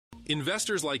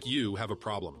Investors like you have a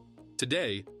problem.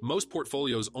 Today, most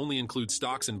portfolios only include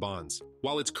stocks and bonds.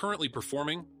 While it's currently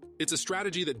performing, it's a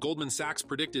strategy that Goldman Sachs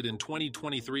predicted in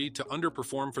 2023 to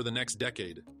underperform for the next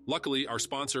decade. Luckily, our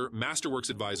sponsor, Masterworks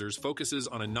Advisors, focuses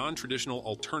on a non-traditional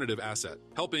alternative asset,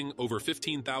 helping over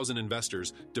 15,000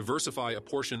 investors diversify a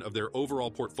portion of their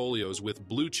overall portfolios with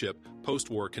blue-chip,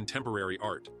 post-war contemporary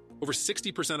art. Over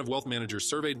 60% of wealth managers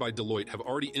surveyed by Deloitte have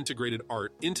already integrated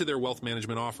art into their wealth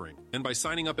management offering. And by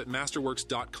signing up at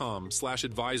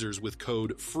masterworks.com/advisors with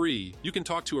code FREE, you can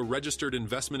talk to a registered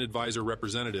investment advisor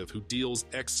representative who deals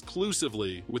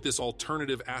exclusively with this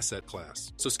alternative asset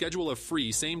class. So schedule a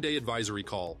free same-day advisory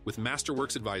call with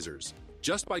Masterworks Advisors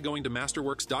just by going to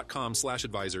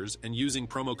masterworks.com/advisors and using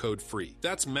promo code FREE.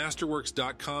 That's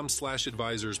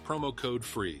masterworks.com/advisors, promo code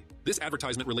FREE. This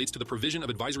advertisement relates to the provision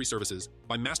of advisory services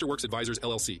by Masterworks Advisors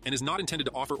LLC and is not intended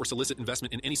to offer or solicit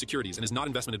investment in any securities and is not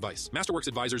investment advice. Masterworks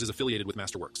Advisors is affiliated with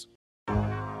Masterworks.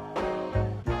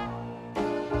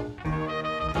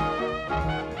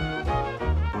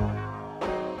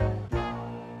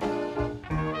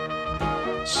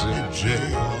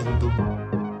 CJ on the beat.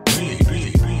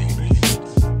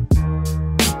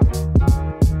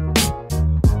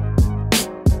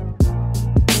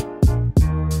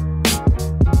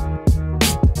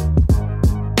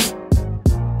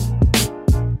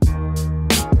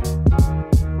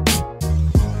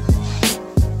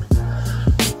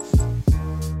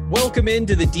 Welcome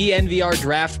into the DNVR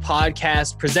Draft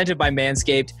Podcast presented by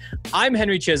Manscaped. I'm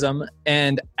Henry Chisholm,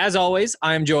 and as always,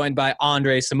 I'm joined by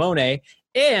Andre Simone,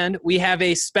 and we have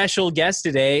a special guest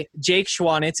today. Jake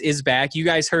Schwanitz is back. You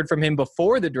guys heard from him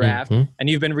before the draft, and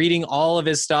you've been reading all of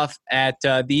his stuff at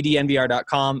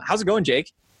thednvr.com. How's it going,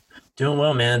 Jake? Doing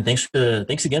well, man. Thanks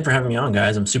again for having me on,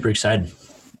 guys. I'm super excited.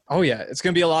 Oh, yeah. It's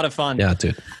going to be a lot of fun. Yeah,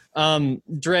 dude.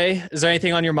 Dre, is there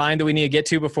anything on your mind that we need to get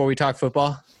to before we talk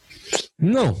football?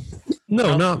 No,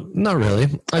 not really.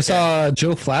 I saw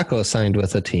Joe Flacco signed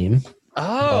with a team.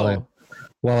 Oh.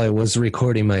 While I was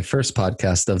recording my first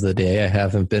podcast of the day, I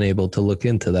haven't been able to look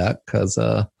into that because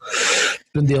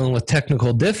been dealing with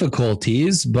technical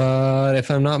difficulties. But if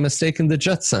I'm not mistaken, the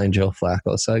Jets signed Joe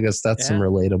Flacco, so I guess that's some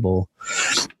relatable.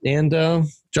 And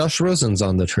Josh Rosen's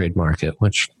on the trade market,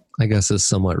 which I guess is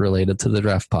somewhat related to the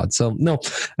draft pod. So no,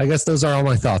 I guess those are all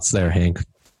my thoughts there, Hank.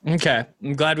 Okay.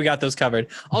 I'm glad we got those covered.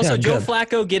 Also, Joe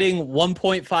Flacco getting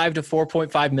 1.5 to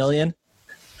 4.5 million.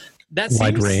 That seems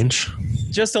wide range.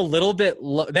 Just a little bit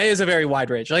low. That is a very wide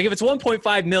range. Like if it's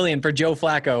 1.5 million for Joe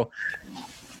Flacco,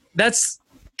 that's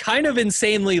kind of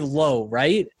insanely low,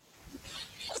 right?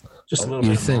 Just a little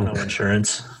bit of mono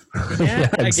insurance. Yeah,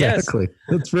 exactly.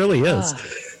 It really is.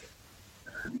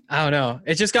 I don't know.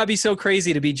 It's just got to be so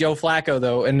crazy to be Joe Flacco,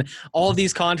 though. And all of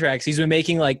these contracts, he's been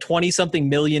making like 20-something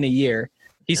million a year.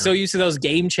 He's so used to those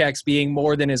game checks being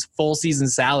more than his full season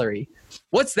salary.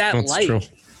 What's that like? True.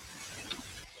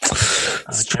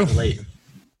 It's true. Relate.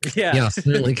 Yeah,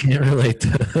 certainly can't relate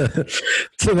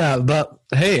to that. But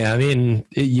hey, I mean,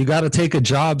 you got to take a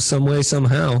job some way,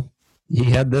 somehow. He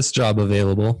had this job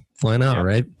available. Why not,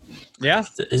 right? Yeah.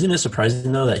 Isn't it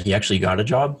surprising, though, that he actually got a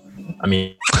job? I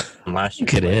mean, last year.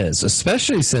 I think it is,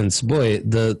 especially since, boy,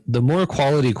 the more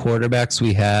quality quarterbacks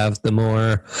we have, the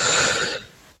more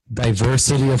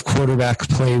diversity of quarterback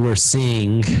play we're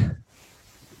seeing.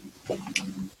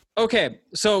 Okay,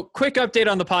 so quick update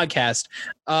on the podcast.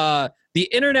 The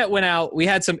internet went out. We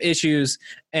had some issues,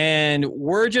 and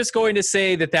we're just going to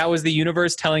say that was the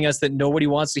universe telling us that nobody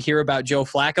wants to hear about Joe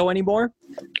Flacco anymore.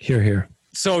 Here.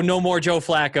 So no more Joe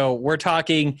Flacco. We're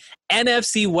talking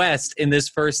NFC West in this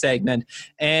first segment.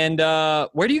 And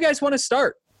where do you guys want to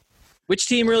start? Which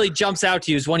team really jumps out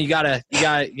to you as one you gotta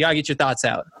get your thoughts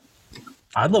out?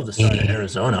 I'd love to start in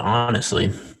Arizona,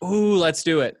 honestly. Ooh, let's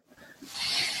do it.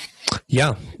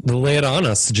 Yeah, lay it on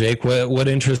us, Jake. What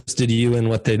interested you in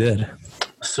what they did?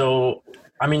 So,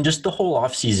 I mean, just the whole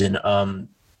offseason,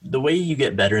 the way you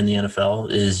get better in the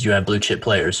NFL is you have blue chip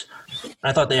players.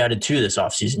 I thought they added two this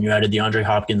offseason. You added DeAndre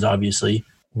Hopkins, obviously.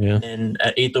 Yeah. And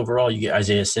at 8th overall, you get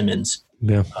Isaiah Simmons.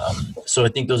 Yeah. So I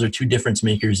think those are two difference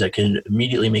makers that can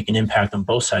immediately make an impact on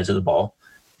both sides of the ball.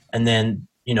 And then,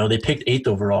 they picked 8th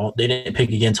overall. They didn't pick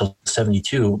again until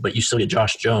 72, but you still get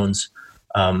Josh Jones.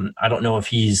 I don't know if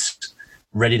he's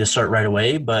ready to start right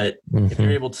away, but if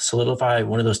you're able to solidify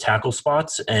one of those tackle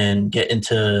spots and get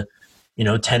into,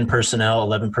 10 personnel,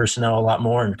 11 personnel a lot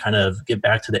more and kind of get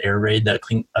back to the air raid that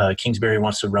Kingsbury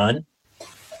wants to run,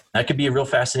 that could be a real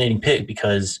fascinating pick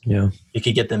because it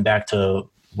could get them back to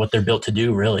what they're built to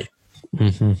do, really.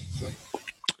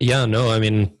 Yeah, no, I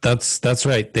mean, that's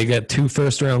right. They get 2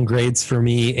 first-round grades for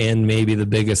me and maybe the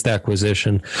biggest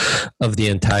acquisition of the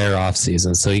entire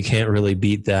offseason. So you can't really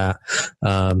beat that.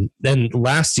 Then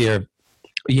last year,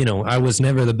 I was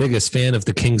never the biggest fan of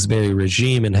the Kingsbury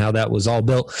regime and how that was all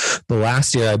built. But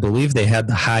last year, I believe they had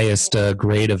the highest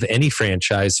grade of any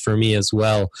franchise for me as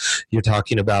well. You're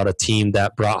talking about a team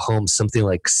that brought home something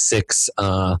like 6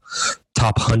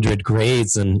 top 100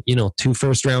 grades and, 2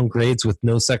 first-round grades with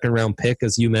no second-round pick,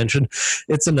 as you mentioned.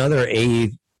 It's another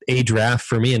A draft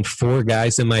for me, and 4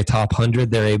 guys in my top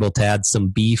 100. They're able to add some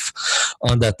beef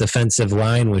on that defensive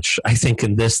line, which I think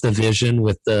in this division,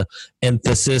 with the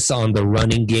emphasis on the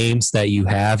running games that you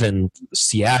have in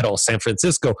Seattle, San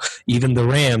Francisco, even the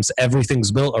Rams,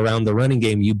 everything's built around the running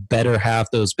game. You better have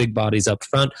those big bodies up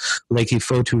front. Lakey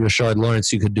Fotu, Rashard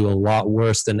Lawrence, you could do a lot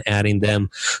worse than adding them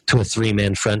to a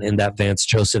 3-man front in that Vance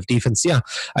Joseph defense. Yeah,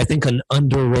 I think an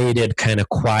underrated, kind of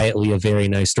quietly, a very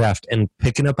nice draft. And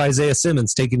picking up Isaiah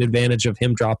Simmons, taking advantage of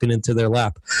him dropping into their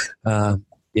lap.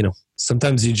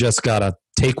 Sometimes you just got to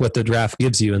take what the draft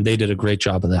gives you, and they did a great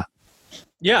job of that.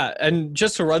 Yeah, and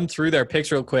just to run through their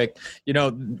picks real quick,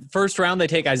 first round they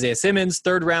take Isaiah Simmons,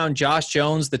 third round Josh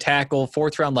Jones, the tackle,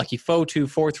 fourth round Lucky Fotu,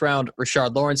 fourth round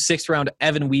Rashard Lawrence, sixth round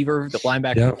Evan Weaver, the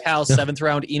linebacker from Cal, seventh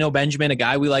round Eno Benjamin, a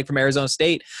guy we like from Arizona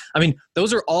State. I mean,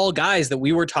 those are all guys that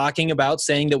we were talking about,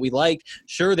 saying that we like.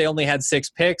 Sure, they only had 6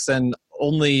 picks and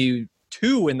only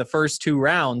 2 in the first 2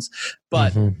 rounds,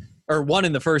 but or 1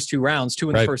 in the first 2 rounds, 2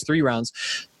 in the first 3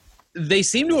 rounds. They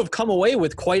seem to have come away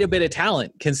with quite a bit of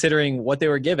talent considering what they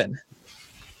were given.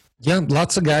 Yeah,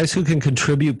 lots of guys who can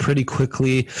contribute pretty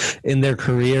quickly in their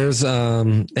careers.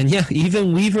 And yeah,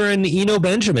 even Weaver and Eno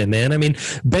Benjamin, man. I mean,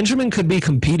 Benjamin could be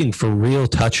competing for real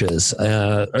touches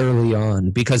early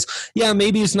on because, yeah,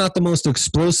 maybe he's not the most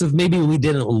explosive. Maybe we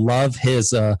didn't love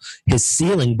his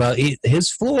ceiling, but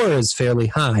his floor is fairly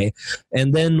high.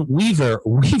 And then Weaver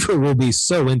will be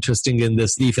so interesting in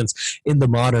this defense in the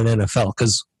modern NFL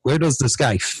because where does this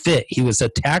guy fit? He was a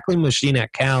tackling machine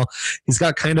at Cal. He's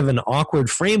got kind of an awkward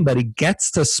frame, but he gets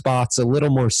to spots a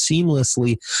little more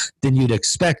seamlessly than you'd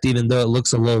expect, even though it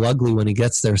looks a little ugly when he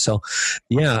gets there. So,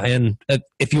 yeah, and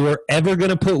if you were ever going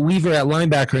to put Weaver at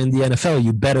linebacker in the NFL,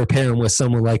 you better pair him with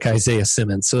someone like Isaiah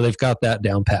Simmons. So they've got that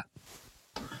down pat.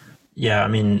 Yeah, I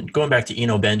mean, going back to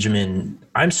Eno Benjamin,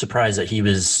 I'm surprised that he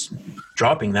was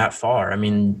dropping that far. I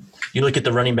mean, you look at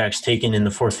the running backs taken in the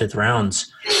 4th, 5th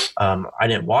rounds. I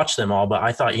didn't watch them all, but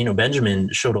I thought Eno Benjamin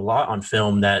showed a lot on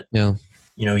film that,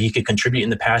 he could contribute in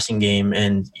the passing game.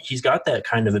 And he's got that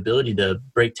kind of ability to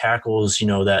break tackles,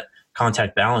 that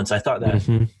contact balance. I thought that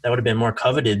that would have been more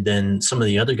coveted than some of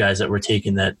the other guys that were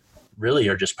taken that really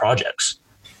are just projects.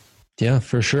 Yeah,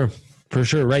 for sure. For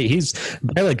sure, right. He's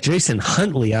a guy like Jason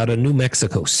Huntley out of New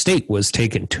Mexico State was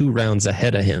taken 2 rounds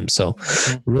ahead of him. So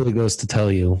it really goes to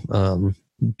tell you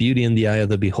beauty in the eye of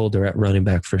the beholder at running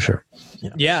back for sure.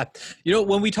 Yeah.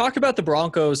 When we talk about the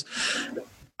Broncos,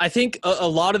 I think a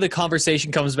lot of the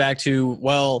conversation comes back to,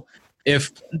 well,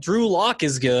 if Drew Lock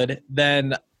is good,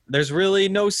 then there's really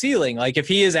no ceiling. Like if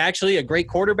he is actually a great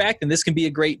quarterback, then this can be a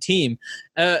great team.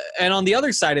 And on the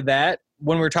other side of that,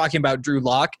 when we're talking about Drew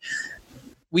Lock,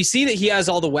 we see that he has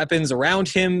all the weapons around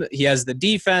him. He has the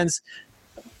defense.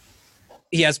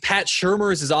 He has Pat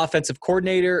Shurmur as his offensive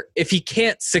coordinator. If he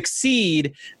can't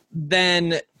succeed,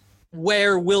 then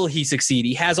where will he succeed?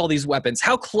 He has all these weapons.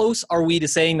 How close are we to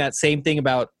saying that same thing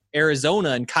about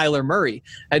Arizona and Kyler Murray?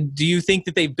 Do you think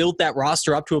that they've built that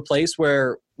roster up to a place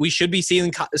where we should be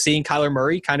seeing Kyler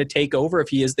Murray kind of take over if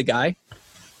he is the guy?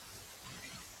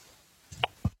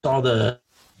 All the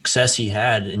success he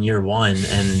had in year 1,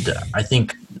 and I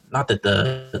think not that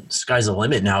the sky's the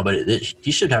limit now, but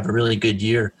he should have a really good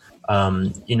year.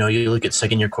 You look at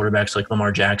second-year quarterbacks like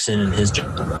Lamar Jackson and his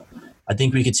jump. I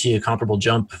think we could see a comparable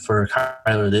jump for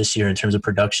Kyler this year in terms of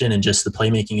production and just the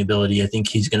playmaking ability. I think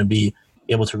he's going to be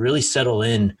able to really settle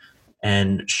in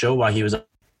and show why he was a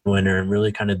winner and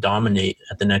really kind of dominate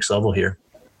at the next level here.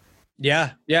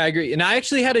 Yeah, I agree. And I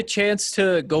actually had a chance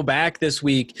to go back this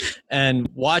week and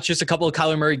watch just a couple of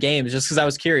Kyler Murray games just because I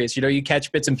was curious. You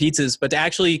catch bits and pieces, but to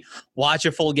actually watch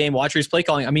a full game, watch his play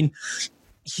calling, I mean,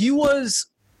 he was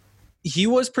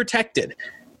protected.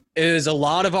 It was a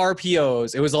lot of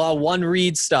RPOs. It was a lot of one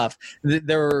read stuff.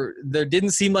 There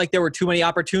didn't seem like there were too many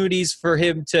opportunities for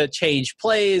him to change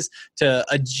plays, to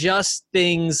adjust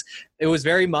things. It was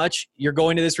very much, you're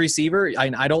going to this receiver.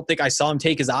 I don't think I saw him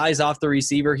take his eyes off the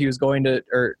receiver. He was going to,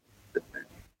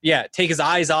 take his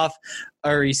eyes off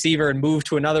a receiver and move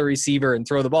to another receiver and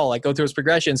throw the ball, like go through his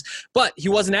progressions. But he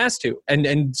wasn't asked to.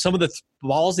 And some of the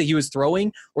balls that he was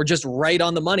throwing were just right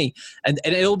on the money. And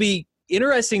it'll be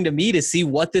interesting to me to see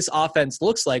what this offense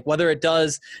looks like, whether it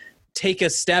does take a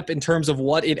step in terms of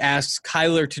what it asks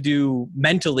Kyler to do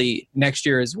mentally next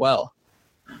year as well.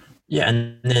 Yeah,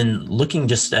 and then looking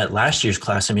just at last year's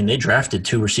class, I mean, they drafted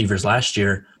 2 receivers last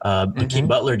year. Hakeem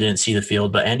Butler didn't see the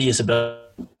field, but Andy Isabella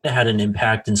had an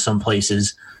impact in some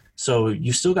places. So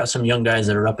you still got some young guys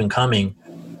that are up and coming.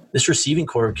 This receiving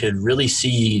core could really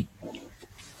see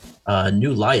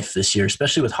new life this year,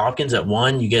 especially with Hopkins at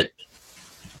 1. You get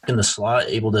in the slot,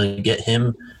 able to get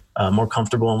him more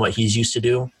comfortable in what he's used to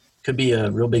do. Could be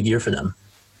a real big year for them.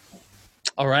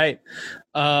 All right.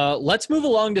 Let's move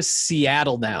along to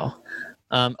Seattle now.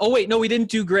 We didn't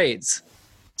do grades.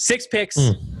 6 picks,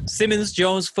 Simmons,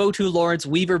 Jones, Fotu, Lawrence,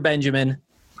 Weaver, Benjamin.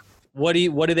 What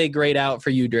do they grade out for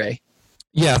you, Dre?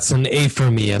 Yeah, it's an A for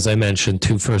me, as I mentioned.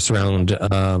 2 first-round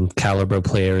caliber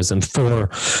players and 4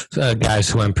 guys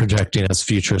who I'm projecting as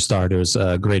future starters,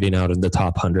 grading out in the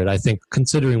top 100. I think,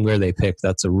 considering where they pick,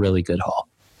 that's a really good haul.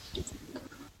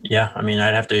 Yeah, I mean,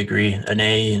 I'd have to agree. An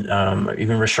A,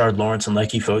 even Rashard Lawrence and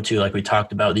Leki Fotu, like we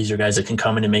talked about, these are guys that can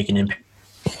come in and make an impact.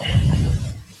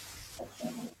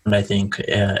 And I think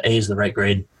A is the right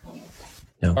grade.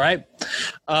 Yeah. All right.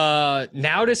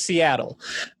 Now to Seattle.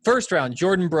 First round,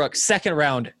 Jordan Brooks. Second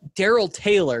round, Darrell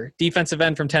Taylor, defensive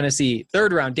end from Tennessee.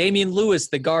 Third round, Damian Lewis,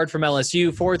 the guard from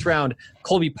LSU. Fourth round,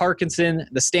 Colby Parkinson,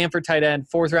 the Stanford tight end.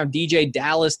 Fourth round, DJ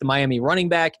Dallas, the Miami running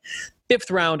back.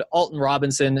 Fifth round, Alton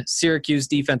Robinson, Syracuse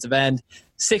defensive end.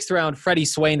 Sixth round, Freddie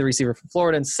Swain, the receiver from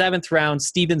Florida. And seventh round,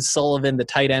 Steven Sullivan, the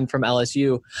tight end from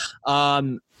LSU.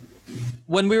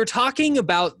 When we were talking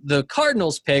about the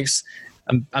Cardinals picks,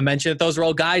 I mentioned that those are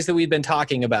all guys that we've been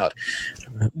talking about.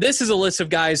 This is a list of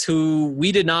guys who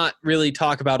we did not really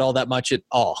talk about all that much at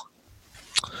all.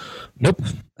 Nope.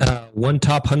 One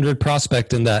top 100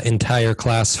 prospect in the entire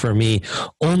class for me.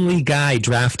 Only guy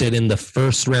drafted in the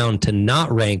first round to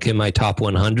not rank in my top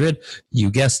 100. You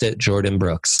guessed it, Jordan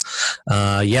Brooks.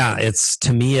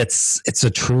 To me, it's a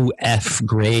true F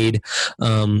grade.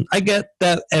 I get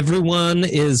that everyone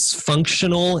is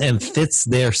functional and fits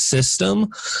their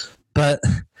system, but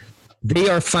they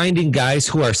are finding guys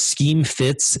who are scheme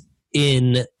fits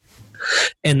in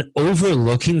and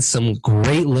overlooking some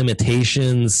great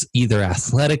limitations, either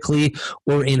athletically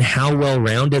or in how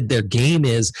well-rounded their game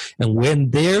is. And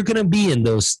when they're going to be in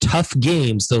those tough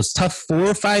games, those tough 4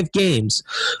 or 5 games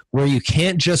where you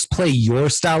can't just play your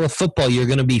style of football, you're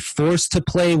going to be forced to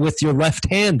play with your left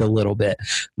hand a little bit,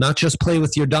 not just play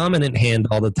with your dominant hand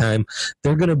all the time.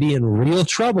 They're going to be in real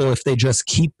trouble if they just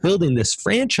keep building this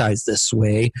franchise this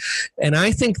way. And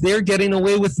I think they're getting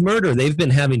away with murder. They've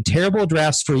been having terrible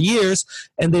drafts for years,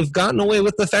 and they've gotten away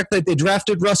with the fact that they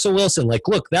drafted Russell Wilson. Like,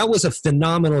 look, that was a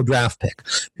phenomenal draft pick.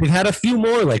 They've had a few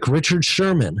more, like Richard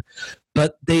Sherman.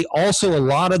 But they also, a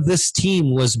lot of this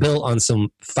team was built on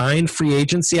some fine free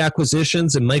agency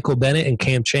acquisitions and Michael Bennett and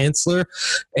Cam Chancellor.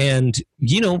 And,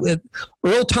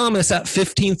 Earl Thomas at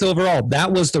 15th overall,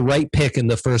 that was the right pick in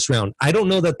the first round. I don't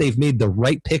know that they've made the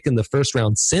right pick in the first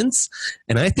round since.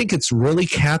 And I think it's really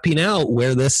capping out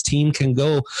where this team can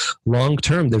go long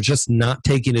term. They're just not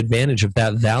taking advantage of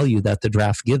that value that the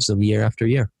draft gives them year after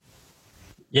year.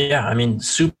 Yeah, I mean,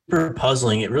 super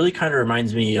puzzling. It really kind of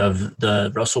reminds me of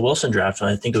the Russell Wilson draft.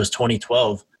 I think it was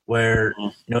 2012, where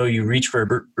you reach for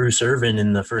Bruce Irvin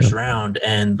in the first round,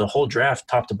 and the whole draft,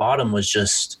 top to bottom, was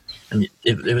just. I mean,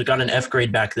 it got an F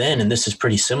grade back then, and this is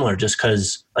pretty similar. Just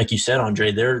because, like you said,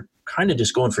 Andre, they're kind of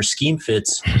just going for scheme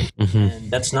fits, and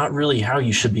that's not really how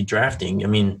you should be drafting. I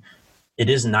mean, it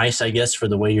is nice, I guess, for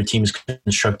the way your team is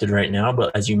constructed right now.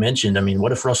 But as you mentioned, I mean,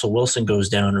 what if Russell Wilson goes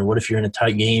down, or what if you're in a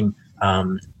tight game?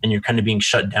 And you're kind of being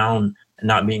shut down and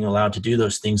not being allowed to do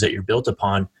those things that you're built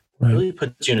upon, really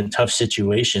puts you in a tough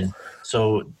situation.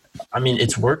 So, I mean,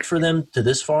 it's worked for them to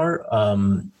this far.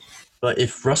 But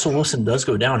if Russell Wilson does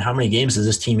go down, how many games does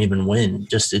this team even win?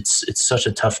 Just it's such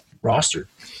a tough roster.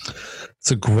 It's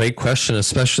a great question,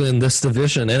 especially in this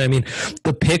division. And I mean,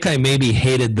 the pick I maybe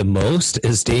hated the most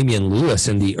is Damian Lewis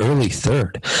in the early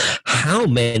third. How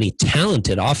many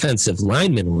talented offensive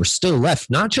linemen were still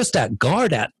left, not just at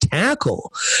guard, at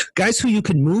tackle? Guys who you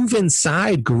could move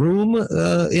inside, groom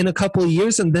in a couple of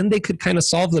years, and then they could kind of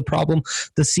solve the problem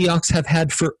the Seahawks have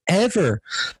had forever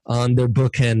on their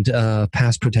bookend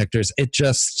pass protectors. And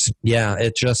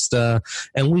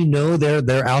we know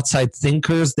they're outside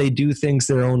thinkers. They do things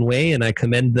their own way, and I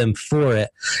commend them for it.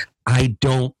 I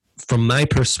don't, from my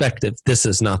perspective, this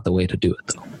is not the way to do it,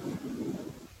 though.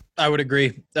 I would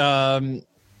agree. I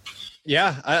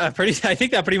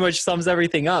think that pretty much sums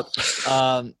everything up.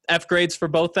 F grades for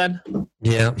both then?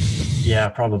 Yeah,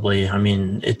 probably. I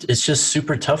mean, it's just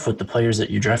super tough with the players that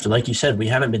you drafted. Like you said, we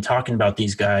haven't been talking about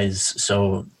these guys,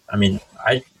 so I mean,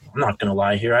 I'm not going to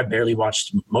lie here. I barely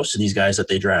watched most of these guys that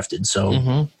they drafted.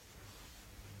 So,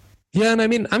 Yeah, and I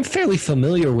mean, I'm fairly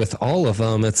familiar with all of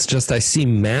them. It's just I see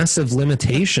massive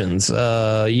limitations,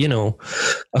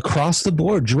 across the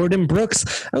board. Jordan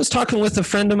Brooks. I was talking with a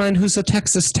friend of mine who's a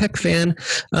Texas Tech fan.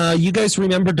 You guys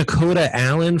remember Dakota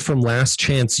Allen from Last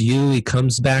Chance U? He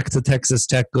comes back to Texas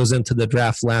Tech, goes into the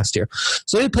draft last year.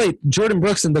 So they played, Jordan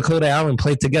Brooks and Dakota Allen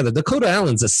played together. Dakota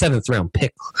Allen's a 7th-round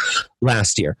pick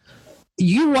last year.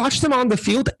 You watched him on the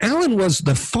field. Allen was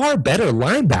the far better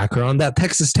linebacker on that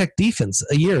Texas Tech defense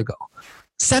a year ago.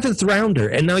 7th rounder,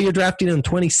 and now you're drafting him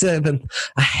 27th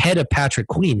ahead of Patrick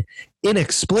Queen.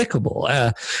 Inexplicable.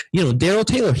 Darrell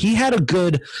Taylor, he had a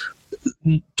good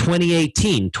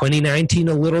 2018, 2019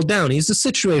 a little down. He's a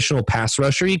situational pass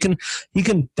rusher. He can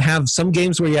have some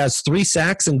games where he has 3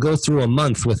 sacks and go through a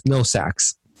month with no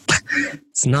sacks.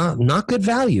 It's not good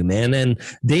value, man. And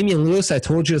Damian Lewis, I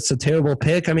told you it's a terrible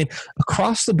pick. I mean,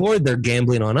 across the board, they're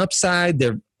gambling on upside.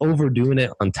 They're overdoing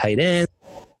it on tight end.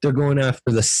 They're going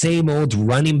after the same old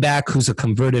running back who's a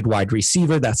converted wide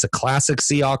receiver. That's a classic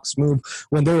Seahawks move.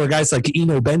 When there were guys like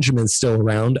Eno Benjamin still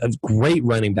around, a great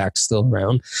running back still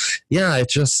around. Yeah, I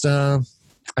just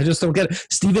don't get it.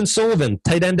 Steven Sullivan,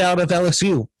 tight end out of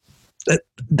LSU.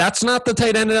 That's not the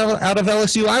tight end out of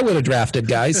LSU I would have drafted,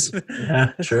 guys.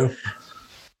 Yeah, true.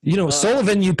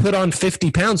 Sullivan, you put on 50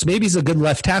 pounds. Maybe he's a good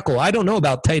left tackle. I don't know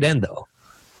about tight end, though.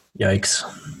 Yikes.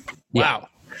 Wow.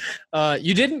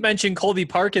 You didn't mention Colby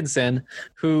Parkinson,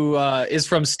 who is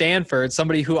from Stanford,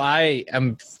 somebody who I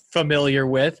am familiar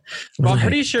with. But I'm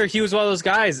pretty sure he was one of those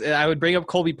guys. I would bring up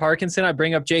Colby Parkinson, I'd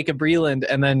bring up Jacob Breland,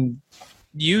 and then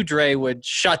you, Dre, would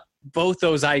shut both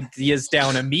those ideas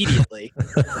down immediately.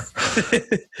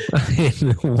 I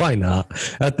mean, why not?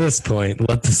 At this point,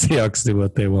 let the Seahawks do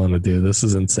what they want to do. This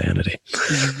is insanity.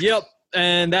 Yep.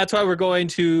 And that's why we're going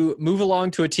to move along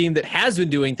to a team that has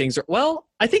been doing things. Well,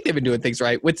 I think they've been doing things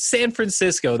right with San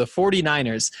Francisco, the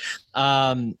 49ers.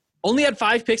 Only had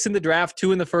 5 picks in the draft,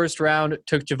 2 in the first round.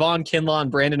 Took Javon Kinlaw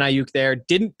and Brandon Ayuk there.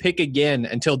 Didn't pick again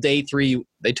until day 3.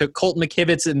 They took Colton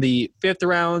McKivitz in the 5th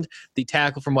round, the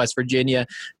tackle from West Virginia.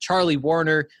 Charlie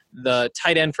Warner, the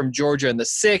tight end from Georgia in the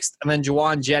 6th. And then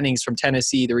Juwan Jennings from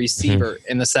Tennessee, the receiver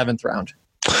in the 7th round.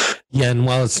 Yeah, and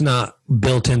while it's not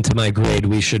built into my grade,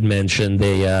 we should mention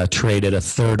they traded a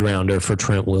 3rd rounder for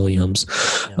Trent Williams,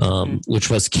 which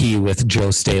was key with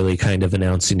Joe Staley kind of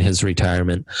announcing his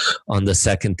retirement on the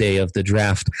 2nd day of the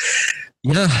draft.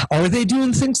 Yeah, are they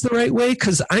doing things the right way?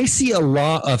 Because I see a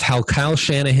lot of how Kyle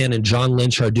Shanahan and John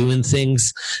Lynch are doing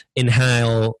things and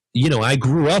how, I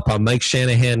grew up on Mike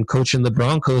Shanahan coaching the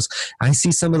Broncos. I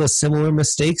see some of the similar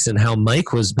mistakes in how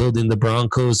Mike was building the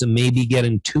Broncos and maybe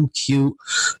getting too cute,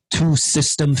 too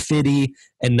system fitty,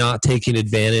 and not taking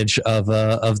advantage of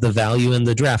the value in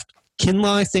the draft.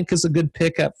 Kinlaw, I think, is a good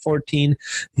pick at 14.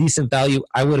 Decent value.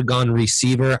 I would have gone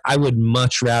receiver. I would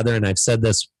much rather, and I've said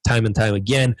this time and time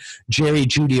again, Jerry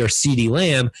Jeudy or CeeDee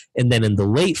Lamb, and then in the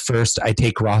late first, I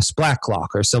take Ross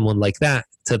Blacklock or someone like that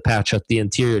to patch up the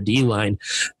interior D-line,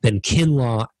 then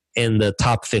Kinlaw in the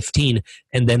top 15,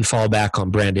 and then fall back on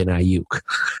Brandon Ayuk.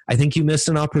 I think you missed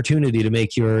an opportunity to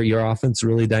make your offense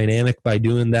really dynamic by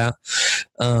doing that.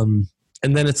 And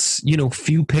then it's,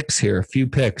 few picks here.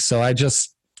 So I guess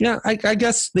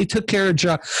they took care of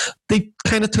they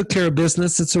kind of took care of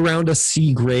business. It's around a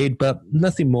C grade, but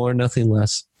nothing more, nothing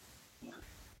less.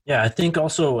 Yeah, I think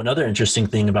also another interesting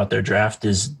thing about their draft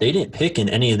is they didn't pick in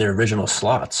any of their original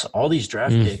slots. All these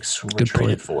draft picks were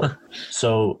traded for.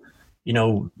 So,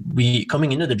 we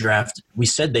coming into the draft, we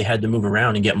said they had to move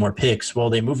around and get more picks.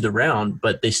 Well, they moved around,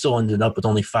 but they still ended up with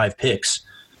only 5 picks.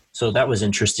 So that was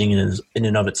interesting in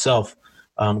and of itself.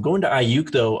 Going to Ayuk,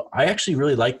 though, I actually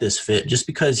really like this fit just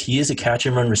because he is a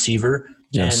catch-and-run receiver,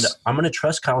 and I'm going to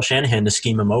trust Kyle Shanahan to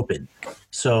scheme him open.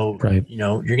 So,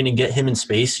 you're going to get him in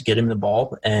space, get him the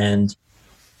ball, and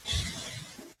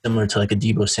similar to like a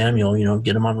Deebo Samuel,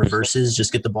 get him on reverses,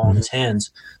 just get the ball in his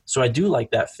hands. So I do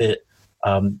like that fit.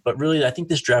 But really, I think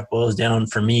this draft boils down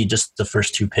for me just the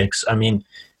first 2 picks. I mean,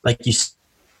 they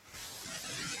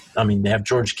have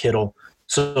George Kittle.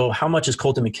 So how much is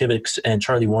Colton McKivitz and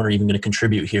Charlie Warner even going to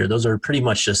contribute here? Those are pretty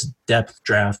much just depth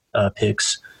draft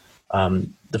picks.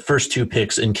 The first 2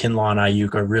 picks in Kinlaw and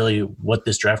Ayuk are really what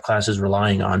this draft class is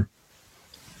relying on.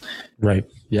 Right.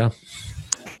 Yeah.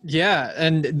 Yeah,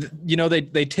 and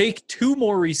they take 2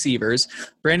 more receivers,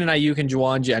 Brandon Ayuk and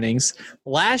Juwan Jennings.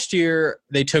 Last year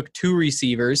they took 2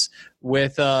 receivers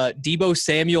with Deebo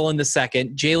Samuel in the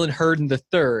 2nd, Jalen Hurd in the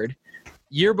 3rd.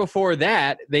 Year before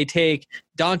that, they take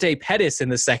Dante Pettis in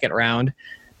the 2nd round.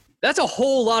 That's a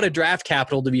whole lot of draft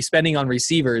capital to be spending on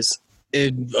receivers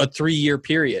in a 3-year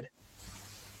period.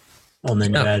 Well, and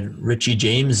then you had Richie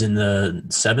James in the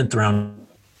 7th round.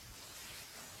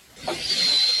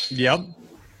 Yep.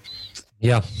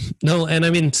 Yeah. No, and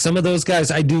I mean, some of those guys,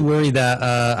 I do worry that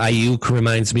Ayuk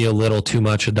reminds me a little too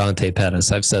much of Dante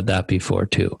Pettis. I've said that before,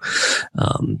 too.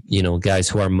 Guys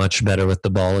who are much better with the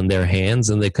ball in their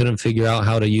hands, and they couldn't figure out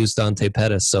how to use Dante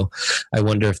Pettis. So I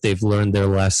wonder if they've learned their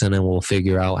lesson and will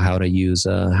figure out how to use,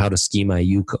 how to scheme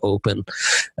Ayuk open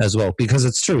as well. Because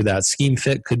it's true, that scheme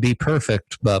fit could be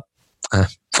perfect, but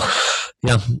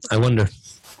yeah, I wonder.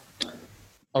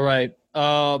 All right.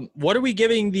 What are we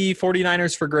giving the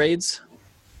 49ers for grades?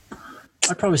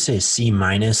 I'd probably say a C-.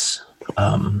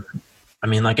 I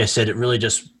mean, like I said, it really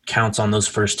just counts on those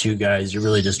first 2 guys. You're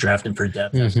really just drafting for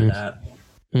depth after that.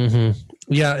 Mm-hmm.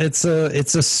 Yeah, it's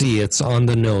a C. It's on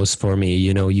the nose for me.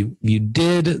 You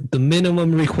did the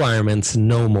minimum requirements,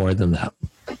 no more than that.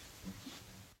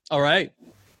 All right.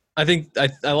 I think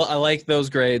I like those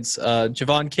grades.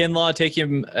 Javon Kinlaw, take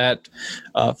him at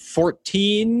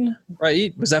 14,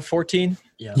 right? Was that 14?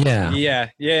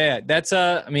 Yeah. That's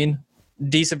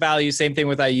decent value. Same thing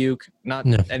with Ayuk. Not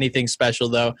anything special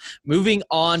though. Moving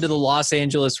on to the Los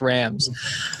Angeles Rams.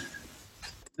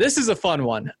 This is a fun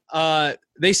one.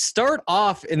 They start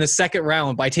off in the 2nd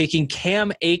round by taking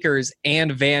Cam Akers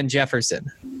and Van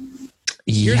Jefferson.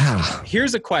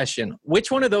 Here's a question.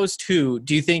 Which one of those 2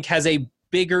 do you think has a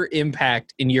bigger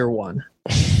impact in year 1?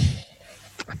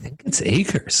 I think it's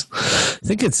Akers.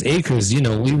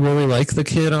 We really like the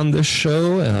kid on this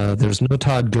show. There's no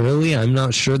Todd Gurley. I'm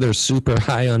not sure they're super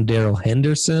high on Darrell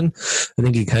Henderson. I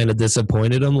think he kind of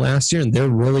disappointed them last year, and they're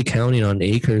really counting on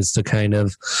Akers to kind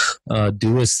of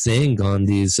do his thing on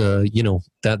these,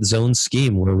 that zone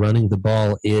scheme where running the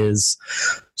ball is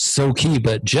so key.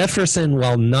 But Jefferson,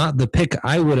 while not the pick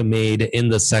I would have made in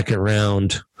the 2nd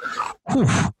round,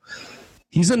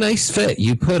 he's a nice fit.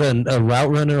 You put a route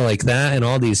runner like that in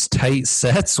all these tight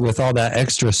sets with all that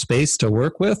extra space to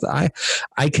work with. I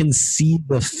can see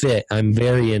the fit. I'm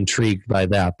very intrigued by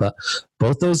that. But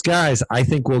both those guys, I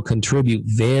think, will contribute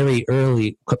very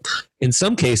early, in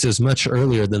some cases much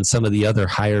earlier than some of the other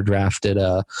higher drafted,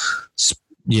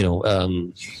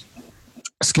 skill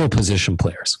position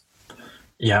players.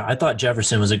 Yeah, I thought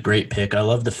Jefferson was a great pick. I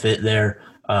love the fit there.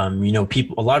 A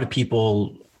lot of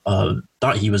people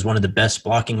thought he was one of the best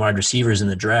blocking wide receivers in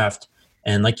the draft.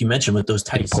 And like you mentioned, with those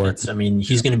tight sets, I mean,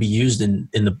 he's going to be used in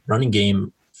the running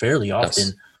game fairly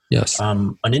often. Yes.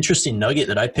 An interesting nugget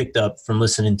that I picked up from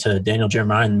listening to Daniel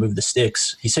Jeremiah and Move the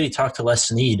Sticks, he said he talked to Les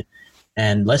Snead,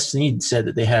 and Les Snead said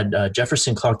that they had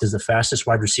Jefferson clocked as the fastest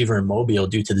wide receiver in Mobile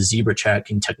due to the zebra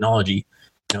tracking technology.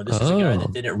 This is a guy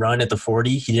that didn't run at the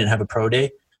 40. He didn't have a pro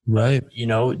day. Right.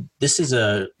 This is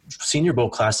a Senior Bowl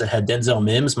class that had Denzel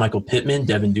Mims, Michael Pittman,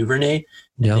 Devin Duvernay.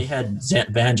 And they had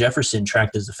Van Jefferson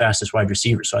tracked as the fastest wide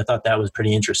receiver. So I thought that was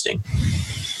pretty interesting.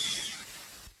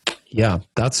 Yeah,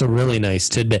 that's a really nice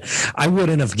tidbit. I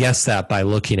wouldn't have guessed that by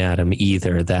looking at him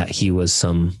either, that he was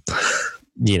some,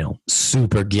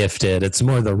 super gifted. It's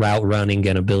more the route running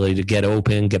and ability to get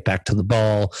open, get back to the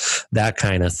ball, that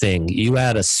kind of thing. You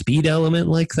add a speed element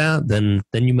like that, then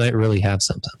you might really have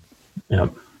something.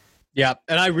 Yep. Yeah,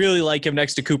 and I really like him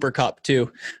next to Cooper Kupp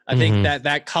too. I think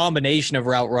that combination of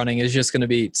route running is just going to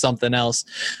be something else.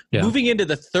 Yeah. Moving into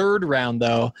the 3rd round,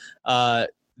 though,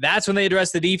 that's when they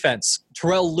address the defense.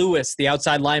 Terrell Lewis, the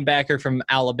outside linebacker from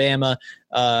Alabama,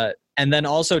 and then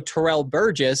also Terrell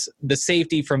Burgess, the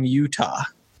safety from Utah.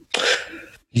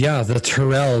 Yeah, the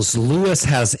Terrells. Lewis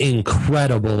has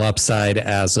incredible upside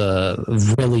as a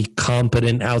really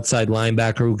competent outside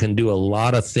linebacker who can do a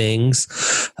lot of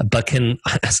things, but can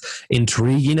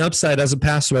intriguing upside as a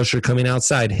pass rusher coming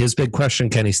outside. His big question,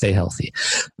 can he stay healthy?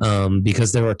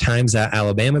 Because there were times at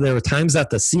Alabama, there were times at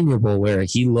the Senior Bowl where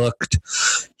he looked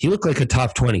like a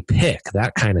top 20 pick,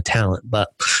 that kind of talent, but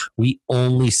we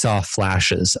only saw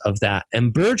flashes of that.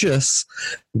 And Burgess,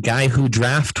 guy who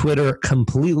draft Twitter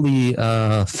completely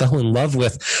fell in love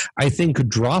with, I think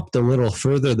dropped a little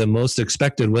further than most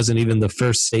expected. Wasn't even the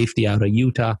first safety out of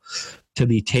Utah to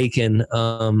be taken.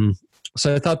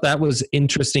 So I thought that was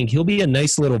interesting. He'll be a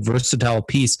nice little versatile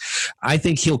piece. I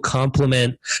think he'll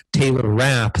complement Taylor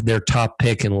Rapp, their top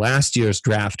pick in last year's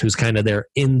draft, who's kind of their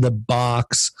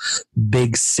in-the-box,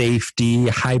 big safety,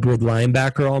 hybrid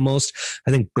linebacker almost.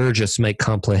 I think Burgess might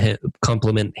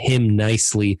complement him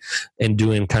nicely in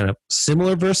doing kind of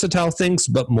similar versatile things,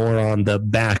 but more on the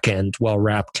back end while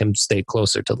Rapp can stay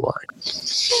closer to the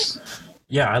line.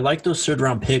 Yeah, I like those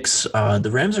 3rd-round picks. The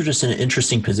Rams are just in an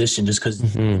interesting position just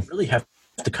because you really have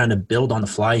to kind of build on the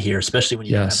fly here, especially when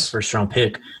you have a first-round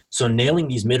pick. So nailing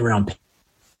these mid-round picks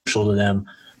is crucial to them.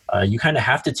 You kind of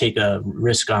have to take a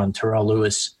risk on Terrell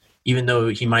Lewis, even though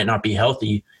he might not be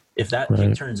healthy. if that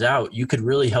pick turns out, you could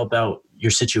really help out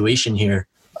your situation here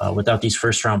without these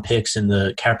first round picks and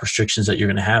the cap restrictions that you're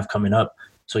going to have coming up.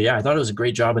 So yeah, I thought it was a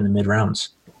great job in the mid rounds.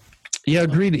 Yeah,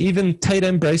 agreed. Even tight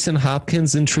end Bryson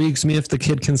Hopkins intrigues me if the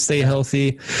kid can stay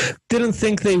healthy. Didn't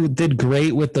think they did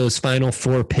great with those final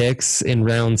 4 picks in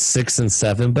rounds 6 and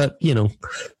 7, but no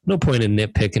point in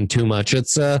nitpicking too much.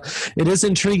 It is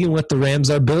intriguing what the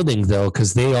Rams are building though,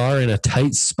 because they are in a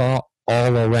tight spot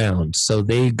all around. So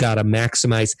they got to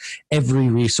maximize every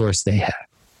resource they have.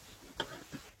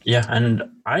 Yeah, and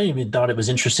I even thought it was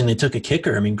interesting they took a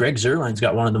kicker. I mean, Greg Zuerlein's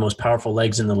got one of the most powerful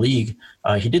legs in the league.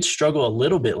 He did struggle a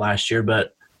little bit last year,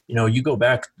 but, you go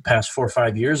back the past 4 or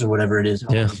 5 years or whatever it is,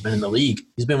 he's been in the league.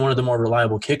 He's been one of the more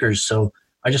reliable kickers, so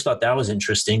I just thought that was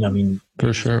interesting. I mean,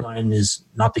 for sure, Zuerlein is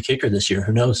not the kicker this year.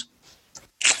 Who knows?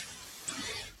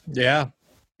 Yeah.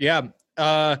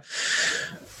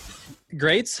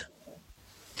 Grades?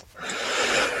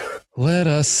 Let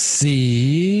us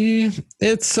see.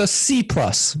 It's a C+,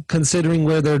 considering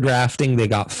where they're drafting. They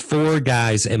got 4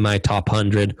 guys in my top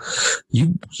 100.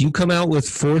 You come out with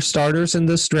 4 starters in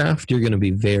this draft, you're going to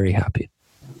be very happy.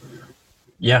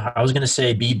 Yeah, I was going to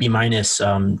say B minus.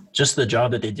 Just the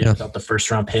job that they did without the first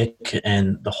round pick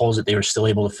and the holes that they were still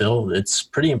able to fill. It's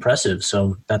pretty impressive.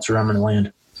 So that's where I'm going to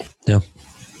land. Yeah.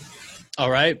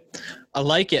 All right. I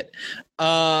like it.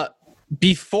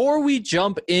 Before we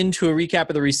jump into a recap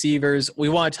of the receivers, we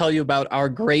want to tell you about our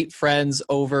great friends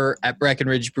over at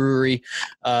Breckenridge Brewery.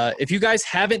 If you guys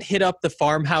haven't hit up the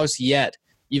farmhouse yet,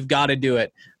 you've got to do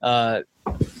it.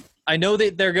 I know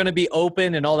that they're going to be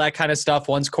open and all that kind of stuff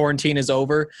once quarantine is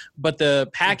over, but the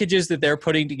packages that they're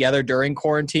putting together during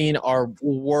quarantine are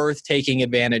worth taking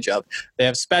advantage of. They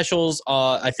have specials,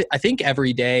 I think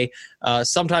every day.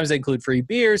 Sometimes they include free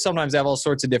beer. Sometimes they have all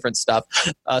sorts of different stuff.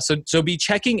 So be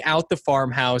checking out the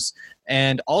farmhouse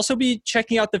and also be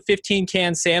checking out the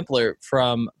 15-can sampler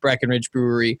from Breckenridge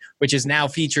Brewery, which is now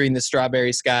featuring the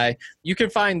Strawberry Sky. You can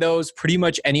find those pretty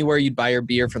much anywhere you'd buy your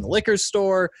beer, from the liquor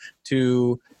store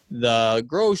to the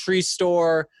grocery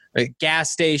store, gas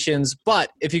stations.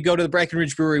 But if you go to the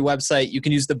Breckenridge Brewery website, you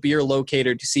can use the beer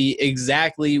locator to see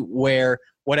exactly where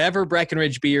whatever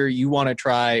Breckenridge beer you want to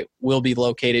try will be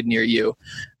located near you.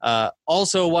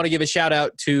 Also want to give a shout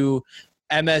out to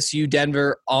MSU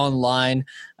Denver Online.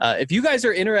 If you guys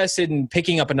are interested in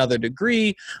picking up another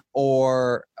degree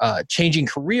or changing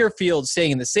career field,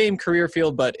 staying in the same career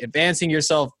field, but advancing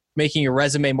yourself, making your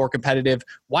resume more competitive,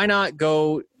 why not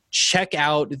go check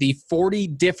out the 40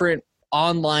 different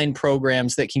online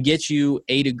programs that can get you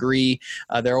a degree.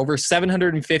 There are over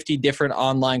 750 different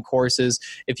online courses.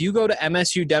 If you go to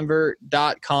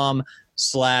msudenver.com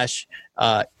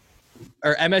or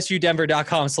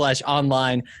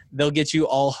msudenver.com/online, they'll get you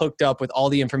all hooked up with all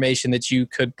the information that you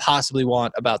could possibly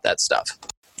want about that stuff.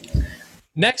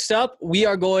 Next up, we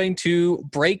are going to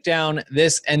break down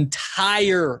this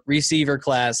entire receiver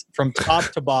class from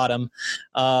top to bottom.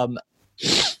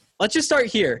 Let's just start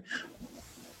here.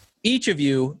 Each of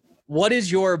you, what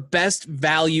is your best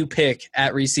value pick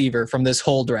at receiver from this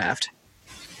whole draft?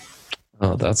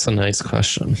 Oh, that's a nice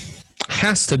question.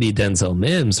 Has to be Denzel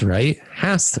Mims, right?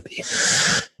 Has to be.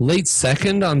 Late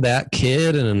second on that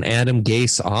kid and an Adam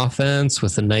Gase offense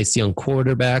with a nice young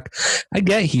quarterback. I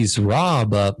get he's raw,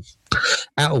 but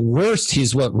at worst,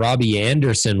 he's what Robbie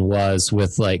Anderson was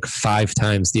with like 5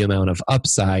 times the amount of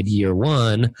upside year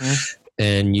one. Mm-hmm.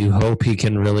 And you hope he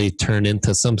can really turn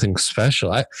into something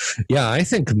special. I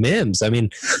think Mims. I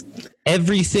mean,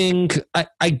 everything.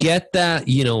 I get that,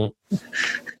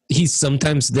 he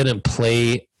sometimes didn't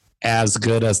play as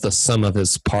good as the sum of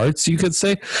his parts, you could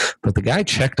say, but the guy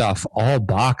checked off all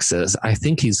boxes. I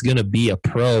think he's going to be a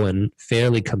pro and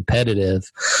fairly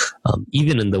competitive.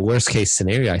 Even in the worst case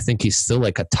scenario, I think he's still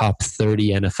like a top 30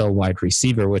 NFL wide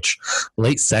receiver, which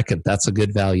late second, that's a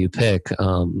good value pick.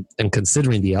 And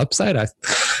considering the upside, I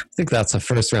think that's a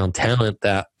first round talent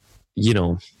that,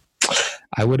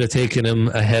 I would have taken him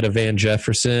ahead of Van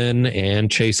Jefferson and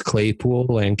Chase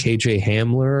Claypool and KJ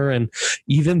Hamler and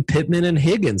even Pittman and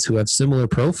Higgins, who have similar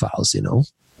profiles,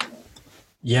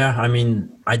 Yeah, I mean,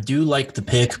 I do like the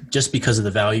pick just because of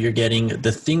the value you're getting.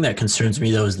 The thing that concerns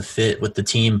me, though, is the fit with the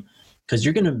team, because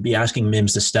you're going to be asking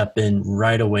Mims to step in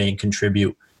right away and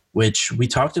contribute, which we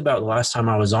talked about the last time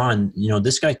I was on.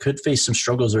 This guy could face some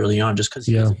struggles early on just because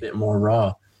he's a bit more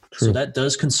raw. True. So that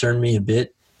does concern me a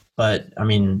bit. But, I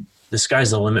mean, the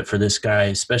sky's the limit for this guy,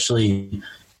 especially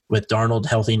with Darnold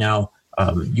healthy now.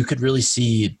 You could really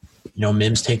see,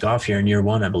 Mims take off here in year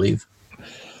one, I believe.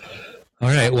 All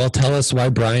right. Well, tell us why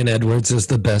Bryan Edwards is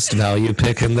the best value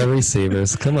pick in the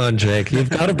receivers. Come on, Jake. You've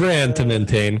got a brand to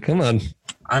maintain. Come on.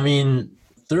 I mean,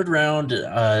 third round,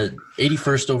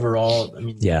 81st overall. I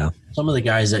mean, Yeah. some of the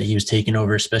guys that he was taking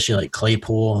over, especially like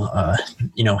Claypool,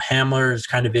 Hamler is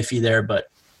kind of iffy there, but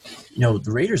the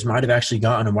Raiders might have actually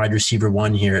gotten a wide receiver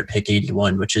 1 here at pick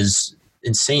 81, which is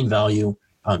insane value.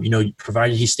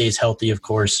 Provided he stays healthy, of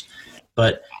course,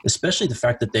 but especially the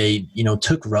fact that they,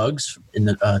 took Ruggs in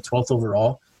the 12th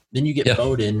overall. Then you get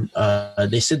Bowden.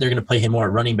 They said they're going to play him more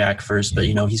at running back first, but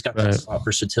he's got that slot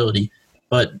versatility.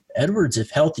 But Edwards, if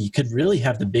healthy, could really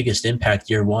have the biggest impact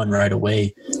year one right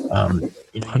away.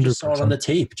 You just saw it on the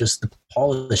tape, just the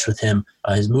polish with him,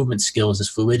 his movement skills, his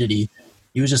fluidity.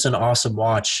 He was just an awesome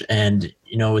watch. And,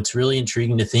 it's really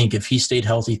intriguing to think if he stayed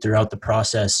healthy throughout the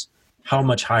process, how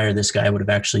much higher this guy would have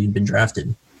actually been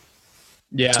drafted.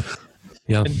 Yeah.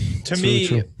 Yeah. And to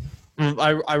me,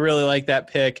 I really like that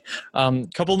pick.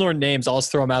 Couple more names, I'll just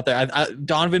throw them out there.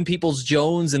 Donovan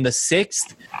Peoples-Jones in the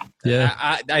 6th. Yeah.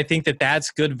 I think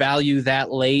that's good value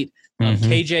that late.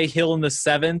 KJ Hill in the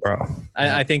 7th.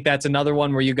 I think that's another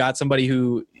one where you got somebody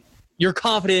who you're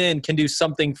confident in can do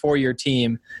something for your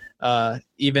team,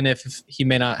 even if he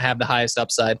may not have the highest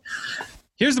upside.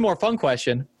 Here's the more fun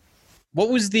question. What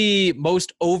was the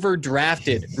most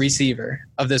overdrafted receiver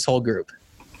of this whole group?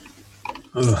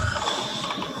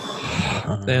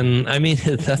 And I mean,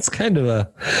 that's kind of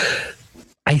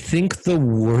I think the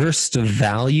worst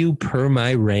value per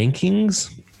my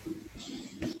rankings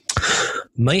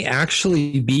might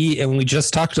actually be, and we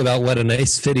just talked about what a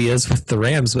nice fit he is with the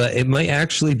Rams, but it might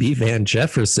actually be Van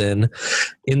Jefferson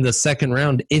in the 2nd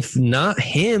round. If not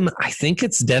him, I think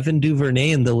it's Devin Duvernay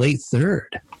in the late 3rd.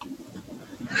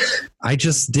 I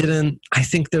just didn't. I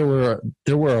think there were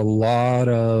a lot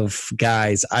of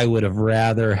guys I would have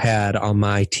rather had on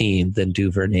my team than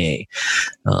Duvernay,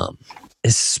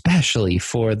 especially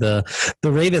for the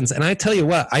Ravens. And I tell you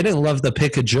what, I didn't love the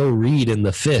pick of Joe Reed in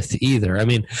the 5th either. I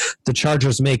mean, the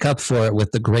Chargers make up for it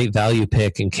with the great value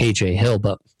pick in KJ Hill,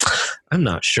 but I'm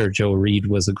not sure Joe Reed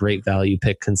was a great value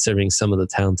pick considering some of the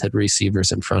talented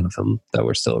receivers in front of him that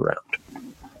were still around.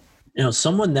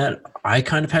 Someone that I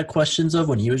kind of had questions of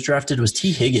when he was drafted was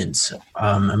T. Higgins.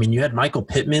 I mean, you had Michael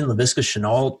Pittman, Laviska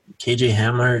Shenault, KJ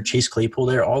Hamler, Chase Claypool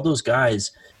there, all those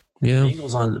guys. Yeah. The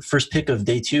Bengals on the first pick of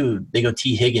day 2, they go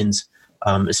T. Higgins,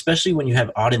 especially when you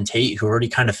have Auden Tate, who already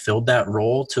kind of filled that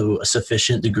role to a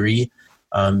sufficient degree.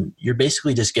 You're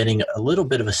basically just getting a little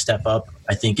bit of a step up,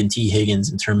 I think, in T.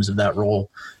 Higgins in terms of that role.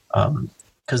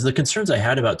 Because the concerns I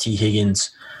had about T.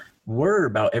 Higgins were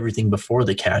about everything before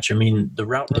the catch. I mean, the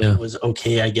route running was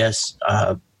okay, I guess,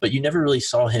 but you never really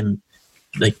saw him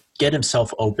get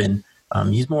himself open.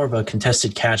 He's more of a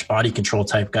contested catch, body control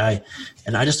type guy,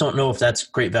 and I just don't know if that's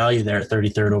great value there at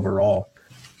 33rd overall.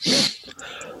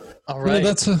 All right,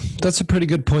 well, that's a pretty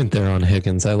good point there on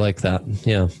Higgins. I like that.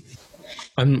 Yeah.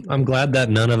 I'm glad that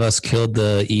none of us killed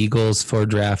the Eagles for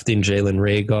drafting Jalen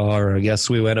Reagor. I guess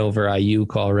we went over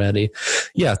Ayuk already.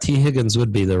 Yeah, T. Higgins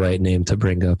would be the right name to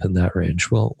bring up in that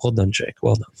range. Well done, Jake.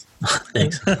 Well done.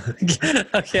 Thanks.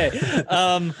 Okay.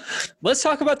 Let's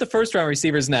talk about the first round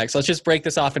receivers next. Let's just break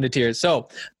this off into tiers. So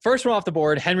first one off the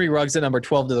board, Henry Ruggs at number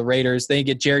 12 to the Raiders. Then you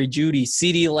get Jerry Jeudy.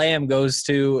 CeeDee Lamb goes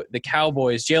to the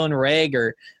Cowboys. Jalen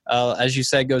Reagor, as you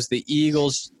said, goes to the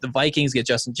Eagles. The Vikings get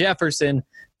Justin Jefferson.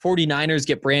 49ers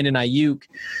get Brandon Ayuk.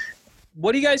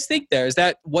 What do you guys think there? Is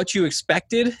that what you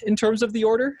expected in terms of the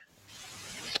order?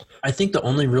 I think the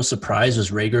only real surprise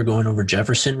was Reagor going over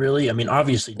Jefferson, really. I mean,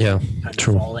 obviously,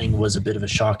 falling was a bit of a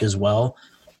shock as well.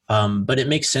 But it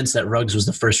makes sense that Ruggs was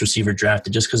the first receiver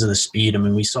drafted just because of the speed. I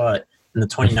mean, we saw it in the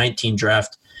 2019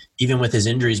 draft. Even with his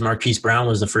injuries, Marquise Brown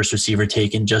was the first receiver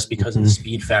taken just because of the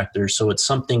speed factor. So it's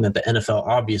something that the NFL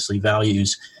obviously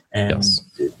values. And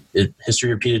history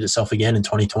repeated itself again in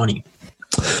 2020.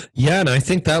 Yeah, and I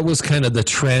think that was kind of the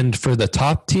trend for the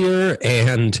top tier,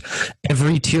 and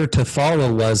every tier to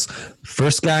follow was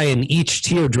first guy in each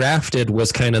tier drafted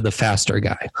was kind of the faster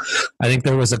guy. I think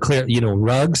there was a clear,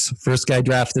 Ruggs, first guy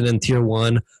drafted in tier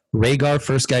 1, Reagor,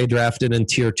 first guy drafted in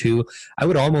tier 2. I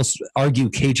would almost argue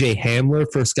KJ Hamler,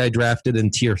 first guy drafted in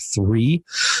tier 3.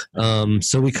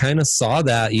 So we kind of saw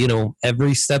that,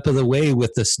 every step of the way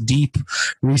with this deep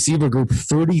receiver group,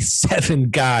 37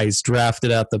 guys drafted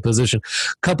at the position.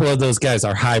 A couple of those guys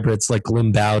are hybrids like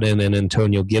Lynn Bowden and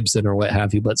Antonio Gibson or what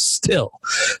have you, but still,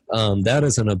 that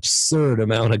is an absurd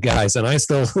amount of guys. And I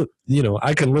still,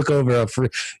 I can look over a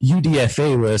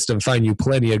UDFA list and find you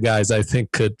plenty of guys I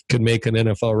think could make an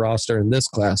NFL roster in this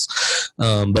class.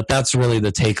 But that's really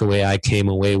the takeaway I came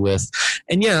away with.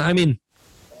 And yeah, I mean,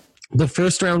 the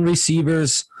first round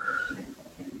receivers,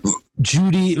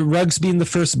 Ruggs being the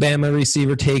first Bama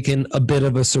receiver taken, a bit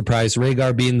of a surprise.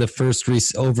 Reagor being the first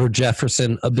over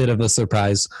Jefferson, a bit of a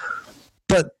surprise.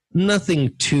 But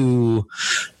nothing too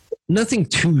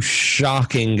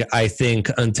shocking, I think,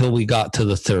 until we got to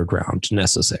the third round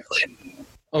necessarily.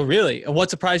 Oh, really? And what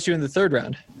surprised you in the third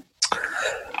round?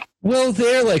 Well,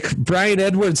 Bryan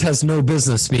Edwards has no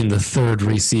business being the third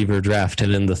receiver drafted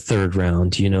in the third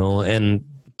round, and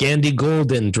Gandy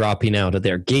Golden dropping out of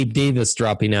there, Gabe Davis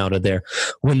dropping out of there,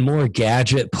 when more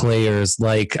gadget players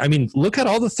look at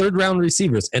all the third round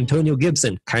receivers. Antonio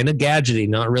Gibson, kind of gadgety,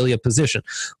 not really a position.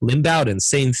 Lynn Bowden,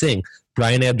 same thing.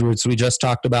 Bryan Edwards, we just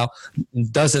talked about,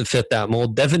 doesn't fit that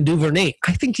mold. Devin Duvernay,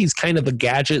 I think he's kind of a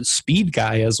gadget speed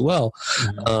guy as well.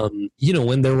 Mm-hmm.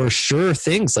 When there were sure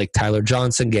things like Tyler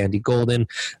Johnson, Gandy Golden,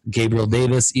 Gabriel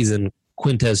Davis, even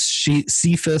Quintez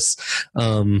Cephas,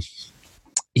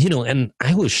 and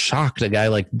I was shocked a guy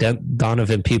like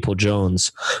Donovan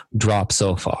People-Jones dropped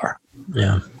so far.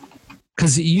 Yeah.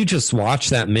 Because you just watch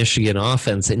that Michigan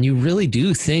offense and you really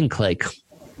do think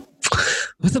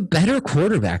with a better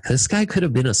quarterback, this guy could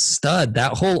have been a stud.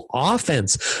 That whole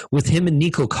offense with him and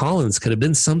Nico Collins could have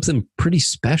been something pretty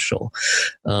special.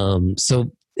 And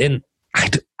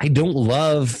I don't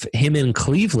love him in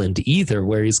Cleveland either,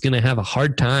 where he's going to have a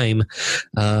hard time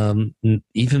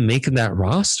even making that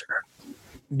roster.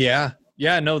 Yeah.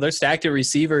 Yeah, no, they're stacked at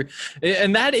receiver.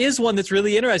 And that is one that's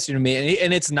really interesting to me.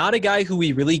 And it's not a guy who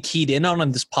we really keyed in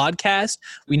on this podcast.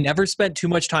 We never spent too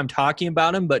much time talking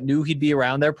about him, but knew he'd be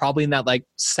around there, probably in that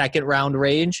second round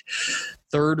range.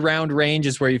 Third round range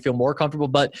is where you feel more comfortable.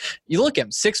 But you look at him,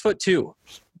 6'2",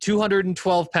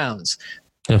 212 pounds,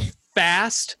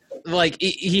 fast.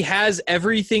 He has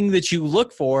everything that you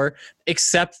look for,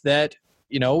 except that,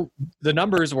 the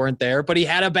numbers weren't there, but he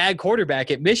had a bad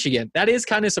quarterback at Michigan. That is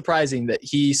kind of surprising that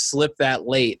he slipped that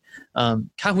late. Kind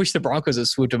of wish the Broncos had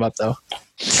swooped him up, though.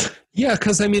 Yeah,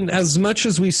 because, as much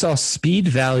as we saw speed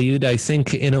valued, I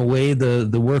think in a way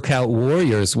the workout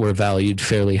warriors were valued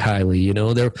fairly highly.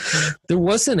 There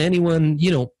wasn't anyone,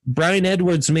 Bryan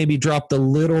Edwards maybe dropped a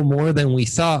little more than we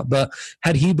thought, but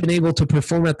had he been able to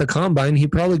perform at the combine, he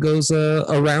probably goes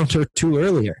a round or two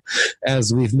earlier,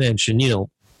 as we've mentioned,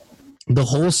 The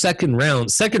whole second round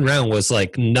was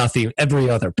like nothing. Every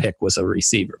other pick was a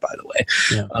receiver, by the way.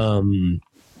 Yeah.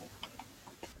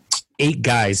 8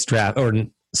 guys or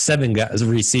 7 guys,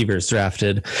 receivers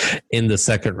drafted in the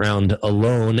second round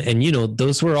alone. And,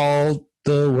 those were all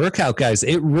the workout guys.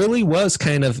 It really was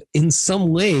kind of, in some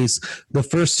ways, the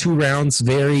first 2 rounds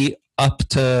very up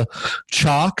to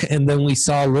chalk, and then we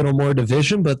saw a little more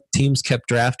division, but teams kept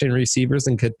drafting receivers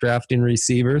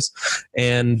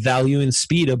and valuing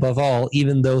speed above all,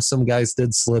 even though some guys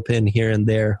did slip in here and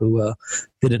there who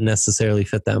didn't necessarily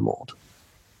fit that mold.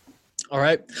 All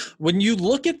right. When you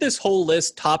look at this whole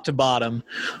list top to bottom,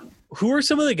 who are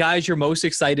some of the guys you're most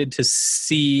excited to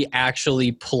see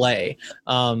actually play?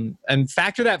 And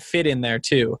factor that fit in there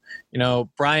too.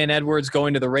 Bryan Edwards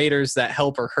going to the Raiders, that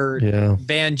help or hurt. Yeah.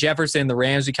 Van Jefferson, the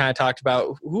Rams we kind of talked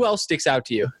about. Who else sticks out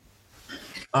to you?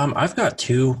 I've got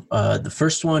 2. The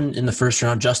first one in the first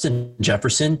round, Justin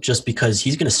Jefferson, just because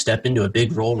he's going to step into a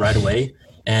big role right away.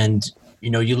 And,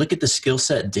 you look at the skill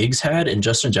set Diggs had and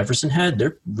Justin Jefferson had,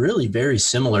 they're really very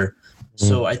similar.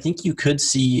 So I think you could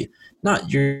see –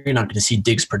 you're not going to see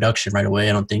Diggs' production right away,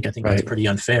 I don't think. I think that's pretty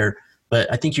unfair.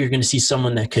 But I think you're going to see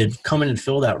someone that could come in and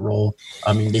fill that role.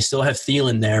 They still have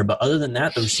Thielen there, but other than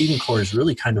that, the receiving core is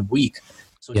really kind of weak.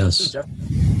 So yes,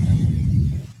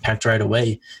 packed right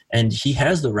away. And he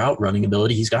has the route running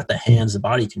ability. He's got the hands, the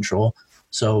body control.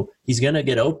 So he's going to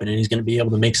get open and he's going to be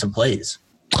able to make some plays.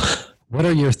 What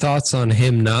are your thoughts on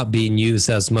him not being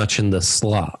used as much in the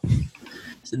slot?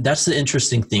 That's the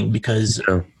interesting thing, because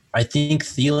I think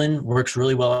Thielen works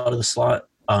really well out of the slot.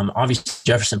 Obviously,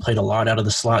 Jefferson played a lot out of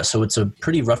the slot, so it's a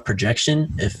pretty rough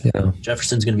projection if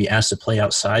Jefferson's going to be asked to play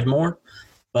outside more.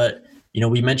 But,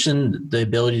 we mentioned the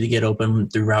ability to get open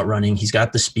through route running. He's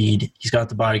got the speed. He's got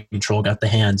the body control, got the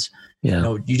hands.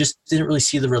 Yeah. You just didn't really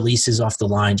see the releases off the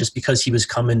line just because he was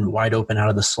coming wide open out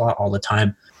of the slot all the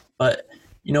time. But,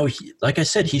 like I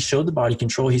said, he showed the body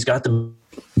control. He's got the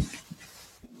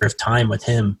of time with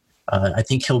him. I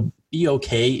think he'll be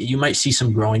okay. You might see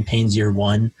some growing pains year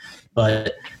 1,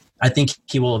 but I think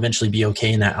he will eventually be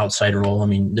okay in that outside role.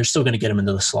 They're still going to get him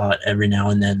into the slot every now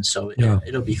and then, so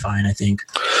it'll be fine, I think.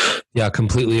 Yeah,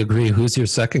 completely agree. Who's your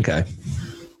second guy?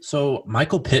 So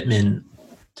Michael Pittman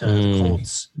to the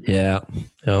Colts. Yeah.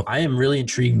 Yep. I am really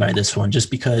intrigued by this one just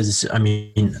because,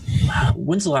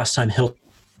 when's the last time Hill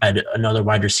had another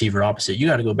wide receiver opposite? You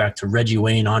got to go back to Reggie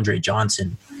Wayne, Andre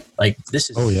Johnson. This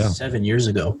is 7 years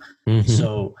ago. Mm-hmm.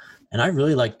 So, and I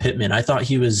really like Pittman. I thought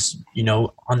he was,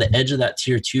 on the edge of that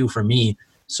tier 2 for me.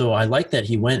 So I like that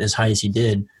he went as high as he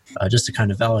did, just to kind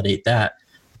of validate that.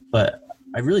 But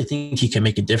I really think he can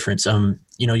make a difference. You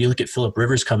look at Phillip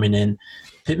Rivers coming in,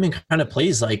 Pittman kind of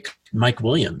plays like Mike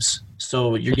Williams.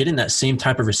 So you're getting that same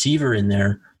type of receiver in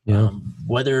there. Yeah.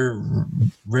 Whether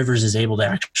Rivers is able to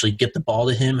actually get the ball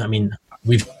to him, I mean,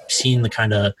 we've seen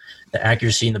the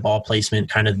accuracy and the ball placement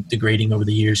kind of degrading over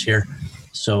the years here.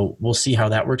 So we'll see how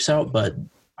that works out. But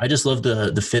I just love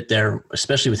the fit there,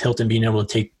 especially with Hilton being able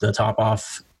to take the top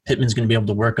off. Pittman's going to be able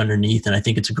to work underneath, and I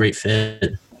think it's a great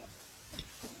fit.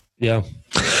 Yeah.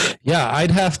 Yeah, I'd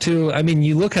have to. I mean,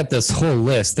 you look at this whole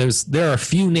list, there are a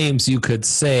few names you could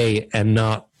say and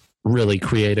not really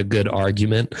create a good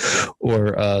argument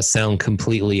or sound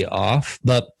completely off.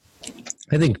 But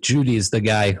I think Judy's the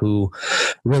guy who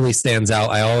really stands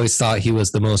out. I always thought he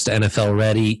was the most NFL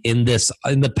ready in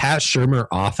the Pat Shurmur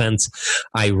offense.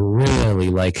 I really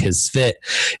like his fit.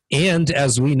 And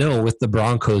as we know, with the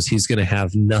Broncos, he's going to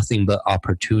have nothing but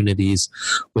opportunities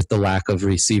with the lack of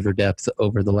receiver depth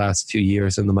over the last few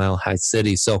years in the Mile High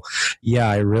City. So yeah,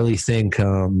 I really think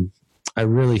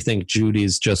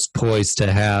Judy's just poised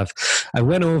to have. I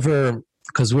went over,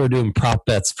 because we're doing prop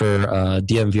bets for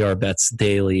DNVR Bets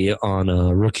Daily on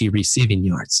rookie receiving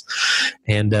yards.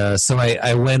 And so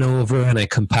I went over and I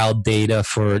compiled data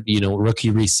for,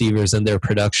 rookie receivers and their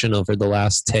production over the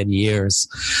last 10 years.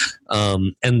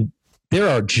 And there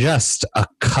are just a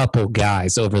couple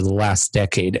guys over the last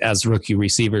decade as rookie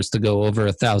receivers to go over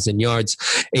 1,000 yards.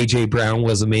 A.J. Brown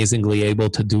was amazingly able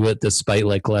to do it despite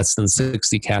less than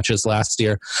 60 catches last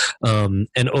year. And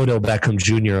Odell Beckham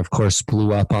Jr., of course,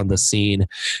 blew up on the scene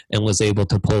and was able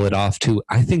to pull it off too.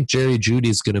 I think Jerry Jeudy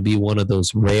is going to be one of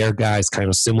those rare guys, kind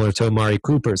of similar to Amari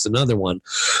Cooper, is another one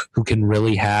who can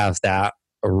really have that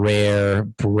a rare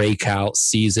breakout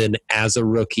season as a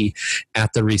rookie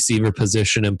at the receiver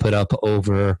position and put up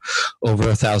over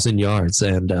 1,000 yards.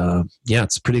 And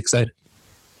it's pretty exciting.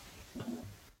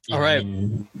 All right.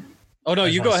 Oh no,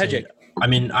 you go ahead, Jake. I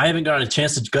mean, I haven't gotten a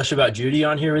chance to gush about Jeudy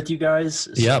on here with you guys.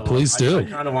 Yeah, please do. I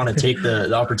kind of want to take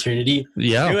the opportunity.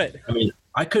 Yeah. Do it. I mean,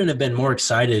 I couldn't have been more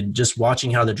excited just watching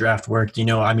how the draft worked.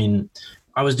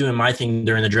 I was doing my thing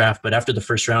during the draft, but after the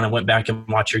first round, I went back and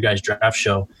watched your guys' draft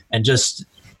show, and just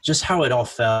how it all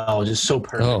fell, just so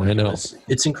perfect. Oh, I know.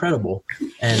 It's incredible.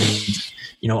 And,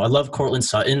 I love Cortland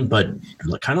Sutton, but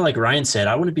kind of like Ryan said,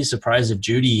 I wouldn't be surprised if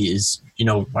Jeudy is,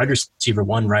 wide receiver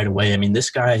 1 right away. I mean, this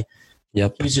guy,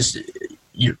 yep. He's just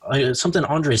something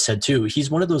Andre said too. He's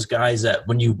one of those guys that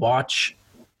when you watch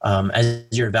as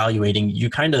you're evaluating, you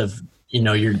kind of –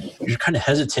 you're kind of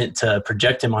hesitant to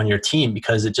project him on your team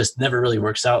because it just never really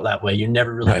works out that way. You're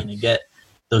never really going to get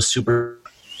those super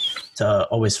to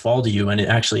always fall to you, and it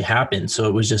actually happened. So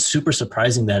it was just super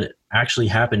surprising that it actually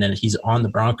happened, and he's on the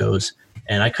Broncos,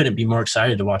 and I couldn't be more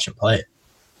excited to watch him play.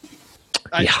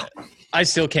 I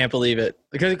still can't believe it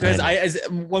because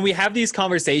when we have these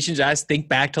conversations, I just think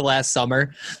back to last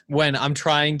summer when I'm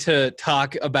trying to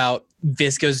talk about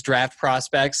Visca's draft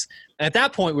prospects. And at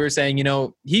that point, we were saying,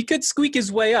 he could squeak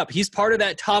his way up. He's part of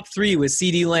that top 3 with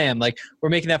CeeDee Lamb. We're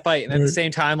making that fight. And at the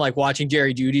same time, watching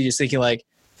Jerry Jeudy, just thinking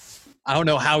I don't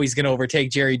know how he's going to overtake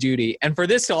Jerry Jeudy. And for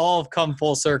this to all come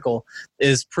full circle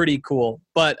is pretty cool.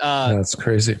 But that's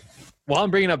crazy. While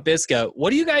I'm bringing up Visca, what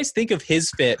do you guys think of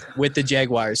his fit with the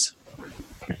Jaguars?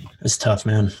 It's tough,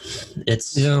 man.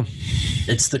 It's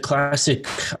the classic.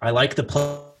 I like the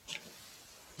play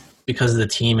because of the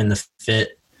team and the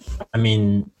fit. I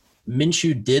mean,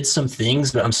 Minshew did some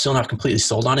things, but I'm still not completely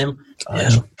sold on him.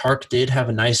 Park did have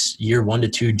a nice year 1 to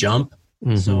 2 jump.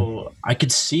 Mm-hmm. So I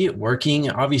could see it working.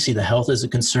 Obviously, the health is a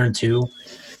concern too,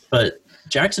 but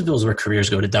Jacksonville's where careers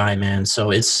go to die, man.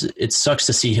 So it sucks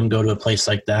to see him go to a place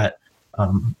like that.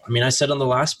 I said on the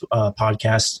last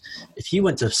podcast, if he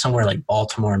went to somewhere like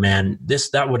Baltimore, man,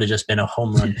 that would have just been a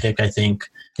home run pick, I think.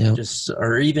 Yep.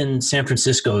 Or even San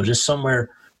Francisco, just somewhere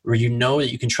where that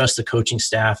you can trust the coaching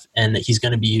staff and that he's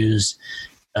going to be used,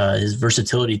 his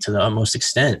versatility to the utmost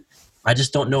extent. I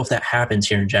just don't know if that happens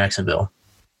here in Jacksonville.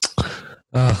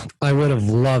 I would have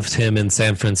loved him in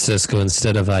San Francisco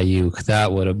instead of Ayuk.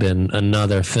 That would have been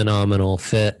another phenomenal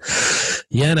fit.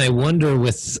 Yeah, and I wonder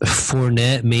with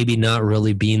Fournette maybe not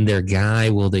really being their guy,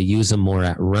 will they use him more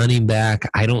at running back?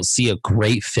 I don't see a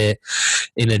great fit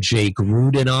in a Jake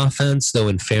Gruden offense, though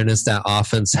in fairness, that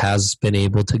offense has been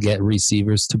able to get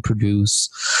receivers to produce.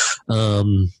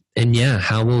 And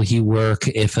how will he work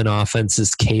if an offense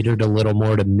is catered a little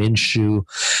more to Minshew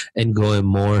and going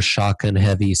more shotgun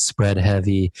heavy, spread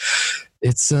heavy?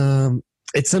 It's an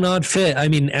odd fit. I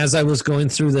mean, as I was going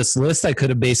through this list, I could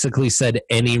have basically said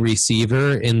any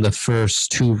receiver in the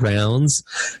first 2 rounds,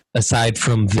 aside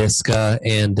from Visca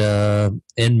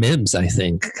and Mims, I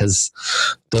think, because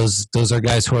those are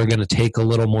guys who are going to take a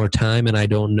little more time, and I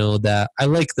don't know that I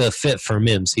like the fit for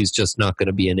Mims. He's just not going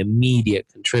to be an immediate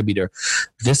contributor.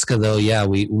 Visca, though, yeah,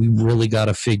 we really got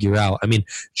to figure out. I mean,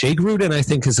 Jay Gruden, I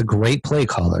think, is a great play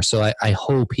caller, so I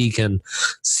hope he can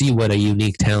see what a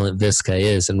unique talent Visca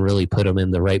is and really put him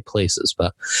in the right places.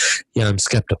 But yeah, I'm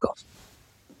skeptical.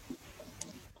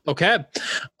 Okay.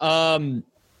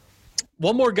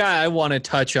 One more guy I want to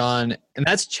touch on, and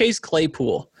that's Chase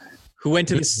Claypool, who went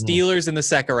to the Steelers in the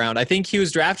second round. I think he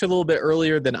was drafted a little bit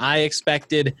earlier than I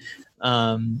expected.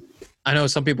 I know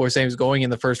some people are saying he was going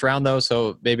in the first round, though,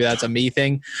 so maybe that's a me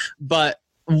thing. But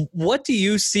what do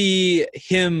you see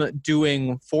him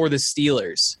doing for the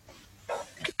Steelers?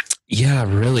 Yeah,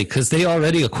 really, because they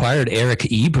already acquired Eric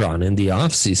Ebron in the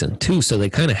offseason, too, so they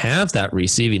kind of have that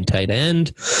receiving tight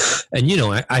end. And,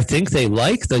 I think they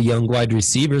like the young wide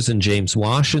receivers in James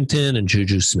Washington and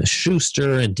Juju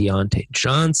Smith-Schuster and Deontay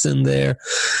Johnson there.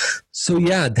 So,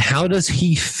 yeah, how does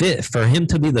he fit for him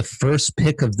to be the first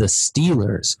pick of the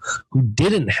Steelers, who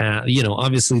didn't have,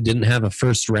 obviously didn't have a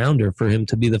first rounder, for him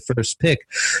to be the first pick?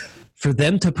 For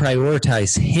them to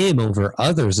prioritize him over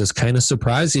others is kind of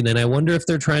surprising. And I wonder if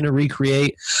they're trying to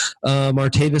recreate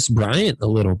Martavis Bryant a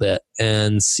little bit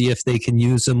and see if they can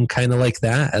use him kind of like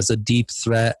that as a deep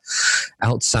threat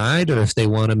outside, or if they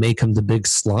want to make him the big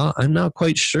slot. I'm not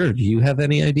quite sure. Do you have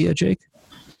any idea, Jake?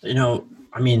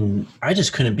 I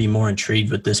just couldn't be more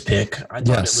intrigued with this pick. I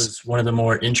thought it was one of the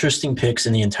more interesting picks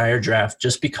in the entire draft,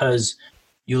 just because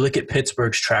you look at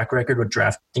Pittsburgh's track record with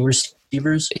drafting receivers.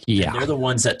 Yeah. They're the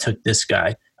ones that took this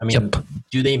guy.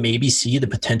 Do they maybe see the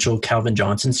potential Calvin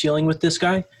Johnson ceiling with this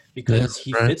guy? Because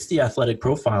he fits the athletic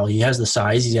profile. He has the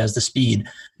size. He has the speed.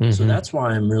 Mm-hmm. So that's why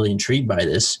I'm really intrigued by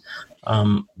this.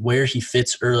 Where he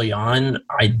fits early on,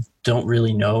 I don't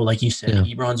really know. Like you said,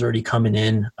 Ebron's already coming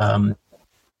in.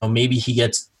 Maybe he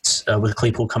gets, with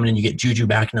Claypool coming in, you get Juju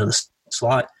back into the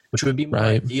slot, which would be more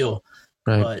ideal.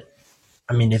 Right. But,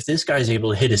 if this guy's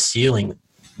able to hit his ceiling,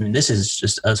 this is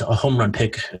just a home run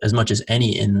pick as much as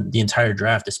any in the entire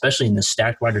draft, especially in the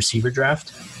stacked wide receiver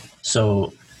draft.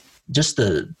 So just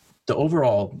the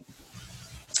overall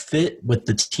fit with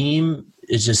the team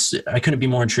is just, I couldn't be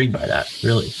more intrigued by that,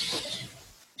 really.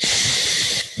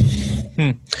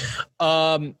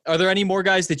 Are there any more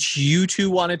guys that you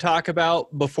two want to talk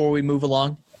about before we move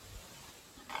along?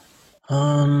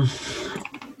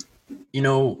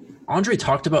 Andre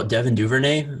talked about Devin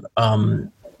Duvernay,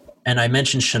 and I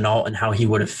mentioned Shenault and how he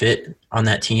would have fit on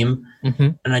that team. Mm-hmm.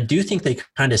 And I do think they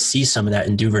kind of see some of that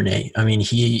in Duvernay.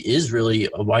 He is really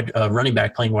a running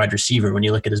back playing wide receiver when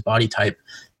you look at his body type.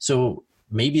 So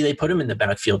maybe they put him in the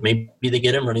backfield. Maybe they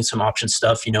get him running some option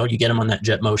stuff. You get him on that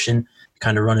jet motion,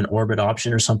 kind of run an orbit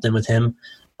option or something with him.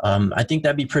 I think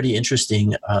that'd be pretty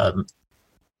interesting.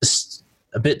 It's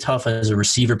a bit tough as a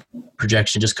receiver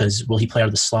projection just because will he play out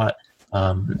of the slot?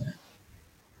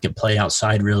 Can play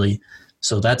outside really.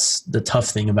 So that's the tough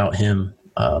thing about him.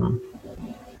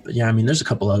 But yeah, there's a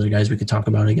couple other guys we could talk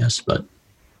about, I guess. But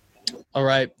all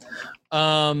right.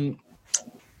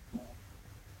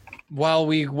 While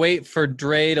we wait for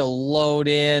Dre to load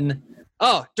in.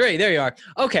 Oh, Dre, there you are.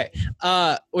 Okay.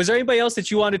 Was there anybody else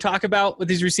that you wanted to talk about with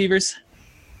these receivers?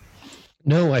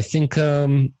 No, I think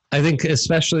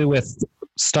especially with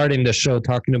starting the show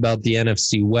talking about the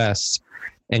NFC West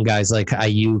and guys like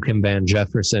Ayuk and Van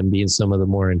Jefferson being some of the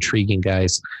more intriguing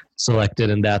guys selected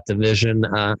in that division,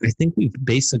 I think we've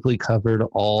basically covered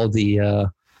all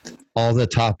the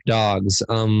top dogs.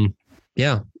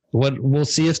 We'll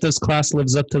see if this class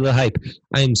lives up to the hype.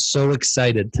 I am so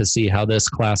excited to see how this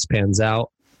class pans out.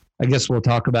 I guess we'll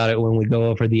talk about it when we go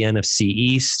over the NFC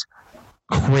East.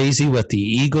 Crazy what the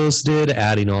Eagles did,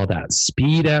 adding all that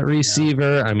speed at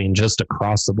receiver. Just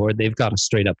across the board, they've got a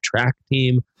straight up track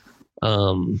team.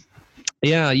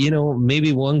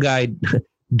 Maybe one guy,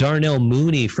 Darnell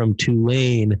Mooney from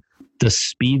Tulane, the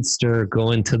speedster,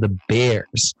 going to the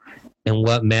Bears, and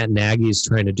what Matt Nagy is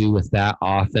trying to do with that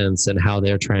offense and how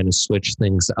they're trying to switch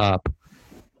things up.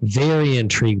 Very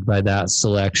intrigued by that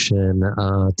selection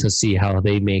to see how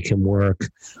they make him work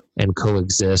and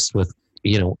coexist with,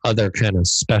 other kind of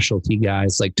specialty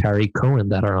guys like Tariq Cohen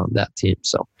that are on that team.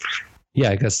 So,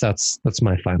 yeah, I guess that's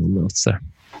my final notes there.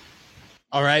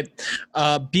 All right.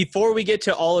 Before we get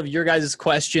to all of your guys'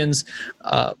 questions,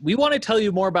 we want to tell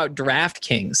you more about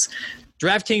DraftKings.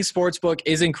 DraftKings Sportsbook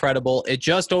is incredible. It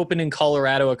just opened in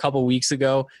Colorado a couple weeks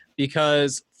ago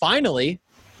because finally,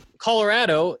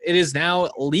 Colorado, it is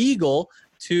now legal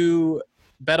to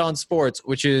Bet on Sports,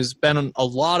 which has been a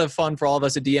lot of fun for all of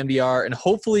us at DNVR, and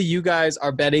hopefully you guys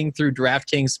are betting through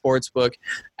DraftKings Sportsbook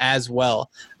as well.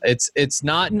 It's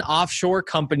not an offshore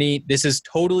company. This is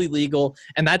totally legal,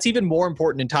 and that's even more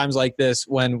important in times like this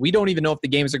when we don't even know if the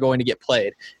games are going to get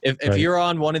played. If you're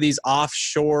on one of these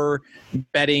offshore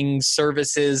betting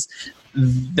services,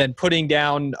 then putting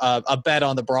down a bet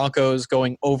on the Broncos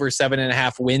going over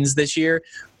 7.5 wins this year,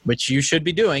 which you should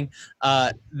be doing,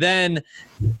 then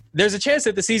there's a chance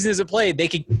that the season isn't played. They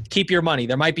could keep your money.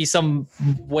 There might be some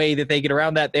way that they get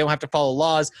around that. They don't have to follow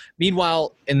laws.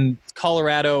 Meanwhile, in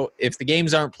Colorado, if the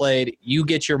games aren't played, you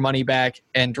get your money back,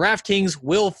 and DraftKings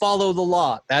will follow the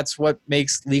law. That's what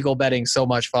makes legal betting so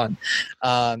much fun.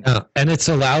 And it's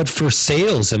allowed for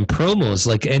sales and promos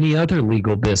like any other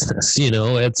legal business.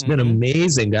 It's been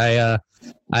amazing. I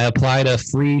applied a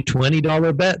free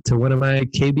 $20 bet to one of my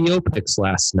KBO picks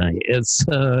last night. It's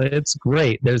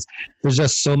great. There's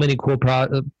just so many cool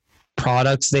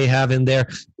products they have in there,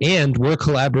 and we're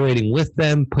collaborating with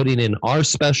them, putting in our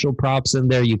special props in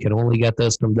there. You can only get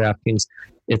those from DraftKings.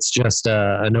 It's just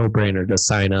a no-brainer to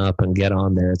sign up and get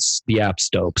on there. The app's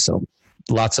dope, so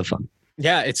lots of fun.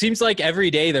 Yeah, it seems like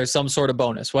every day there's some sort of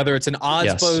bonus, whether it's an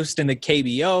odds boost in the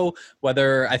KBO,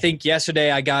 whether I think yesterday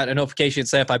I got a notification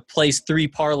say if I place 3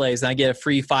 parlays, then I get a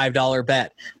free $5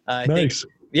 bet. Nice.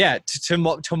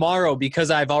 Tomorrow,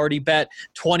 because I've already bet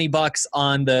 $20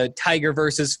 on the Tiger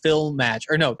versus Phil match.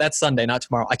 Or no, that's Sunday, not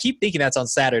tomorrow. I keep thinking that's on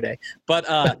Saturday. But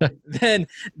then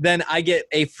I get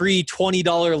a free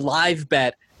 $20 live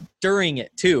bet during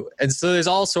it too. And so there's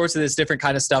all sorts of this different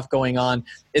kind of stuff going on.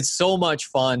 It's so much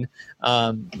fun.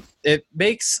 It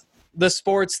makes the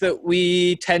sports that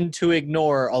we tend to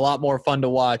ignore a lot more fun to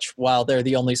watch while they're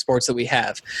the only sports that we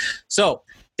have. So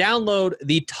download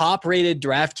the top-rated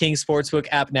DraftKings Sportsbook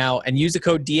app now and use the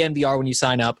code DNVR when you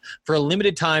sign up. For a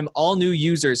limited time, all new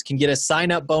users can get a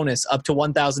sign-up bonus up to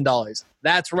 $1,000.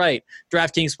 That's right.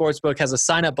 DraftKings Sportsbook has a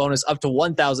sign-up bonus up to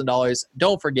 $1,000.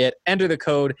 Don't forget, enter the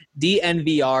code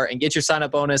DNVR and get your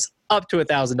sign-up bonus up to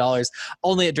 $1,000.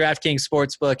 Only at DraftKings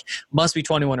Sportsbook. Must be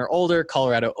 21 or older.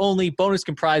 Colorado only. Bonus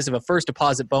comprised of a first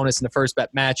deposit bonus and a first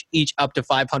bet match, each up to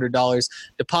 $500.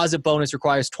 Deposit bonus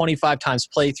requires 25 times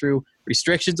playthrough.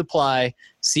 Restrictions apply.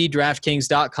 See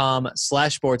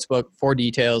DraftKings.com/sportsbook for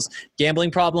details.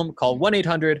 Gambling problem? Call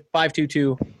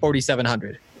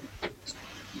 1-800-522-4700.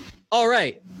 All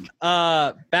right.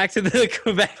 Back to the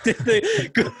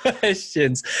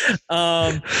questions.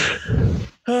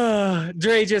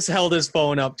 Dre just held his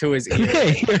phone up to his ear.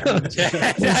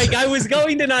 I was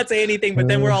going to not say anything, but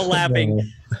then we're all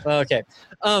laughing. Okay.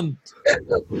 Okay.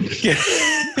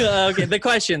 The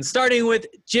question, starting with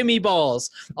Jimmy Balls.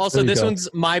 Also, this one's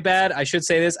my bad. I should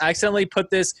say this. I accidentally put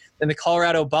this in the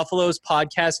Colorado Buffaloes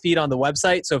podcast feed on the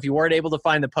website. So if you weren't able to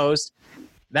find the post,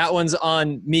 that one's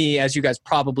on me, as you guys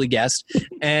probably guessed.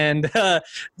 And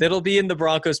that'll be in the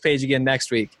Broncos page again next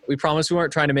week. We promise we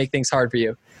weren't trying to make things hard for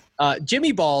you.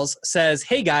 Jimmy Balls says,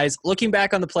 hey guys, looking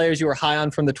back on the players you were high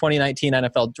on from the 2019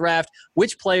 NFL draft,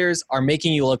 which players are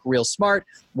making you look real smart?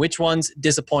 Which ones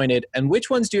disappointed? And which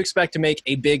ones do you expect to make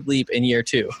a big leap in year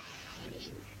 2?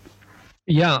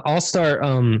 Yeah, I'll start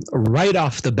right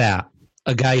off the bat.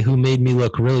 A guy who made me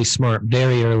look really smart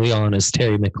very early on is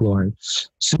Terry McLaurin.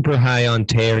 Super high on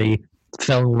Terry.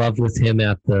 Fell in love with him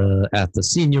at the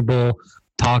Senior Bowl.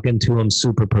 Talking to him,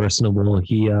 super personable.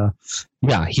 He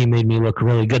made me look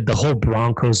really good. The whole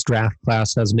Broncos draft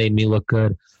class has made me look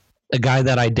good. A guy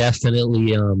that I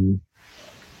definitely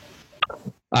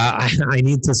I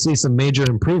need to see some major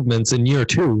improvements in year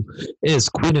 2 is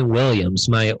Quinnen Williams,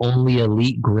 my only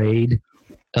elite grade.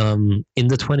 In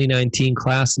the 2019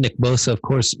 class, Nick Bosa, of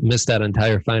course, missed that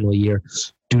entire final year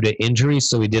due to injury,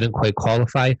 so he didn't quite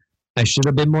qualify. I should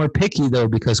have been more picky, though,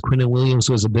 because Quinnen Williams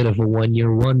was a bit of a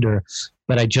one-year wonder,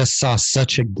 but I just saw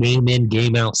such a game-in,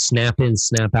 game-out, snap-in,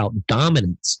 snap-out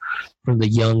dominance from the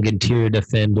young interior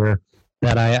defender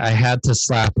that I had to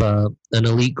slap an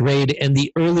elite grade, and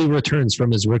the early returns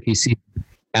from his rookie season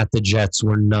at the Jets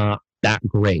were not that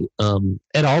great.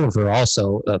 Ed Oliver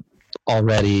also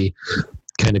already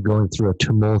kind of going through a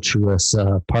tumultuous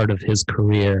part of his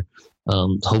career.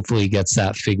 Hopefully he gets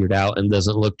that figured out and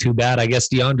doesn't look too bad. I guess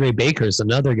DeAndre Baker's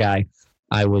another guy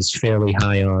I was fairly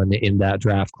high on in that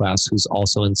draft class who's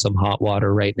also in some hot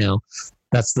water right now.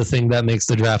 That's the thing that makes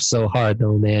the draft so hard,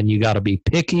 though, man. You got to be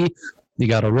picky. You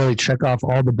got to really check off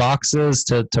all the boxes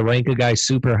to rank a guy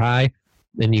super high.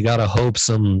 And you got to hope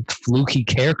some fluky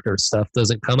character stuff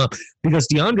doesn't come up. Because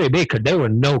DeAndre Baker, there were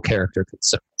no character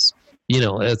concerns.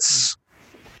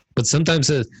 But sometimes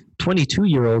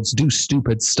 22-year-olds do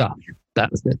stupid stuff.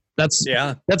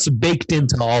 That's baked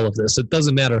into all of this. It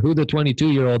doesn't matter who the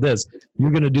 22-year-old is.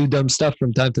 You're going to do dumb stuff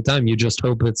from time to time. You just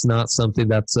hope it's not something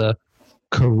that's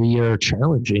career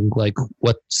challenging, like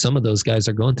what some of those guys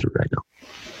are going through right now.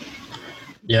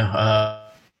 Yeah,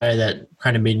 guy that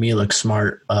kind of made me look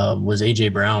smart was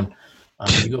AJ Brown.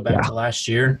 You go back to last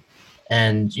year,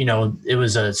 and it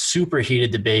was a super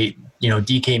heated debate.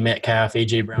 DK Metcalf,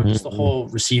 AJ Brown, just the whole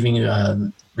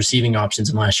receiving options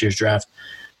in last year's draft.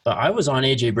 But I was on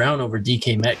AJ Brown over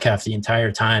DK Metcalf the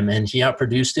entire time, and he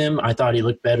outproduced him. I thought he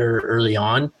looked better early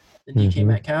on than DK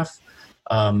Metcalf.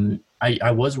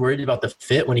 I was worried about the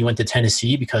fit when he went to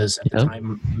Tennessee because at the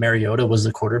time Mariota was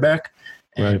the quarterback,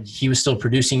 and he was still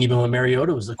producing even when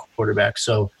Mariota was the quarterback.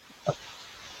 So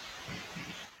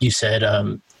you said,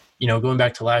 going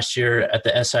back to last year at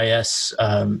the SIS,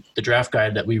 the draft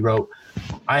guide that we wrote,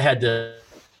 I had to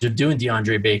doing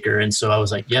DeAndre Baker. And so I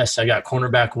was like, yes, I got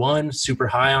cornerback 1, super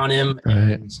high on him.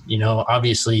 And,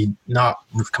 obviously not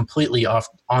completely off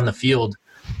on the field,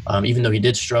 even though he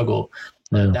did struggle.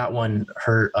 That one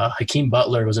hurt. Hakeem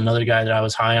Butler was another guy that I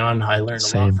was high on. I learned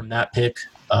a lot from that pick.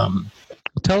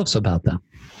 Tell us about that.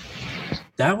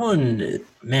 That one,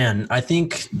 man, I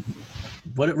think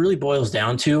what it really boils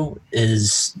down to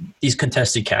is these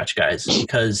contested catch guys,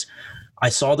 because I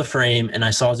saw the frame and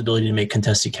I saw his ability to make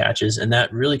contested catches, and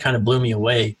that really kind of blew me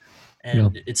away.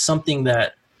 And it's something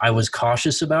that I was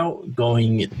cautious about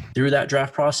going through that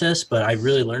draft process, but I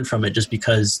really learned from it just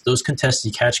because those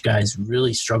contested catch guys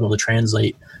really struggle to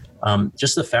translate.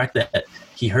 Just the fact that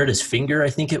he hurt his finger, I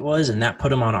think it was, and that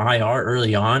put him on IR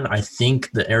early on. I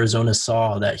think that Arizona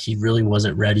saw that he really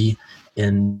wasn't ready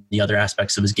in the other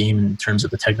aspects of his game in terms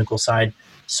of the technical side.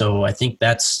 So I think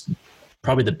that's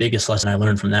probably the biggest lesson I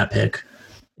learned from that pick.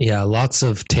 Yeah, lots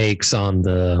of takes on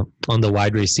the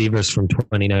wide receivers from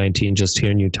 2019, just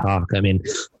hearing you talk. I mean,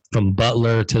 from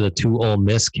Butler to the 2 Ole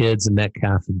Miss kids,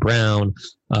 Metcalf and Brown,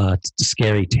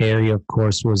 Scary Terry, of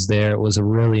course, was there. It was a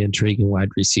really intriguing wide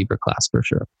receiver class for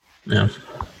sure. Yeah.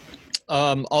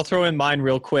 I'll throw in mine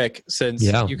real quick since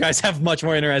you guys have much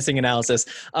more interesting analysis.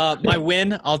 My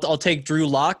win, I'll take Drew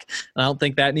Lock. I don't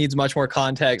think that needs much more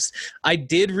context. I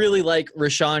did really like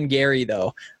Rashawn Gary,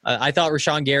 though. I thought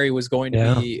Rashawn Gary was going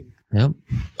to be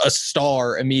a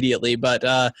star immediately,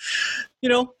 but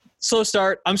slow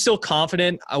start. I'm still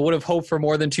confident. I would have hoped for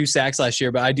more than 2 sacks last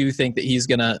year, but I do think that he's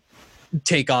going to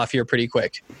take off here pretty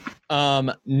quick.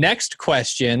 Next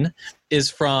question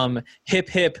is from Hip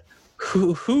Hip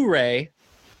Hooray.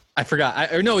 I forgot.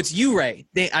 It's Uray.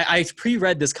 I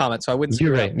pre-read this comment, so I wouldn't.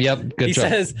 Uray. Yep. Good job. He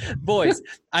says, boys,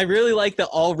 I really like the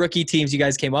all rookie teams you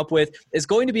guys came up with. It's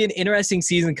going to be an interesting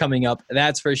season coming up.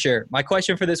 That's for sure. My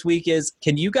question for this week is,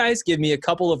 can you guys give me a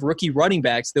couple of rookie running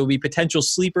backs that will be potential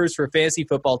sleepers for a fantasy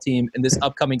football team in this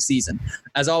upcoming season?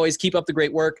 As always, keep up the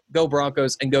great work. Go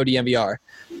Broncos and go DNVR.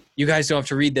 You guys don't have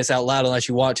to read this out loud unless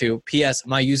you want to. P.S.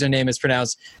 My username is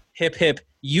pronounced Hip Hip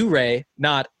Uray,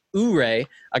 not Uray.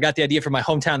 I got the idea from my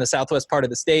hometown, the southwest part of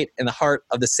the state, in the heart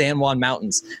of the San Juan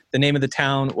Mountains. The name of the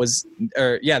town was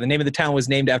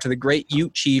named after the great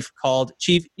Ute chief called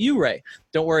Chief Uray.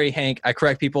 Don't worry, Hank. I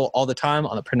correct people all the time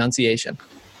on the pronunciation.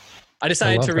 I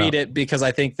decided to read it because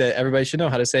I think that everybody should know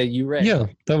how to say Uray. Yeah,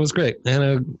 that was great,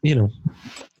 and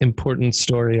important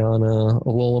story on a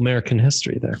little American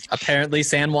history there. Apparently,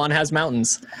 San Juan has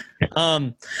mountains.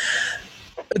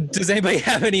 Does anybody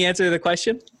have any answer to the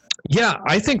question? Yeah,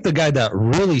 I think the guy that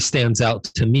really stands out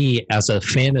to me as a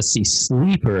fantasy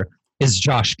sleeper is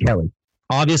Josh Kelly.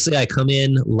 Obviously, I come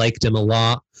in, liked him a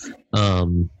lot,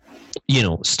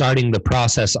 starting the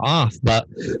process off. But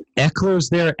Eckler's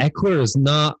there. Eckler is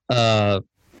not a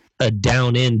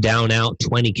down in, down out,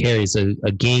 20 carries a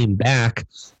game back.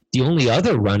 The only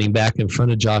other running back in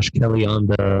front of Josh Kelly on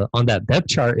that depth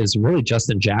chart is really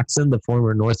Justin Jackson, the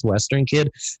former Northwestern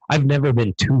kid. I've never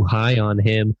been too high on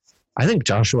him. I think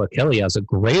Joshua Kelly has a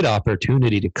great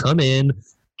opportunity to come in,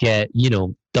 get,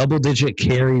 double-digit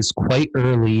carries quite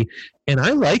early. And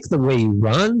I like the way he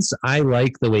runs. I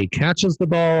like the way he catches the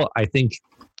ball. I think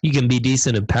he can be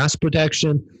decent in pass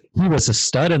protection. He was a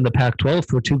stud in the Pac-12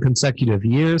 for 2 consecutive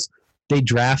years. They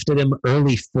drafted him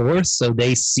early 4th, so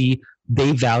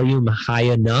they value him high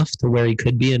enough to where he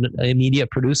could be an immediate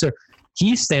producer.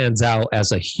 He stands out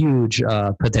as a huge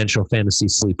potential fantasy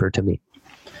sleeper to me.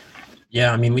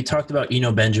 Yeah, I mean, we talked about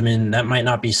Eno Benjamin. That might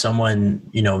not be someone,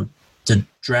 to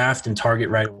draft and target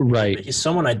right away. Right. But he's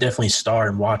someone I definitely star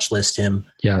and watch list him.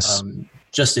 Yes.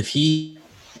 Just if the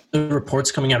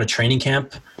reports coming out of training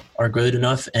camp are good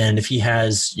enough, and if he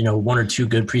has, 1 or 2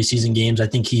 good preseason games, I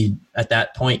think at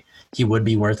that point, he would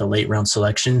be worth a late round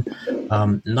selection.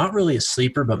 Not really a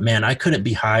sleeper, but man, I couldn't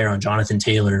be higher on Jonathan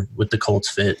Taylor with the Colts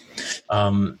fit.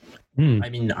 I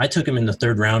mean, I took him in the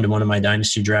 3rd round in one of my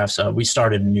dynasty drafts. We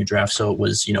started a new draft, so it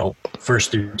was, 1st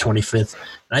through 25th.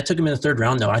 And I took him in the 3rd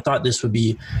round, though. I thought this would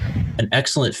be an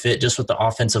excellent fit just with the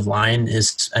offensive line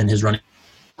and his running.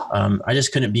 I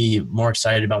just couldn't be more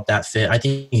excited about that fit. I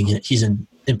think he's in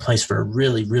place for a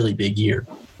really, really big year.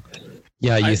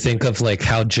 Yeah, you think of like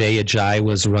how Jay Ajayi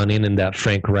was running in that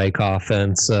Frank Reich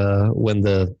offense when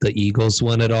the Eagles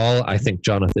won it all. I think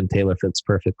Jonathan Taylor fits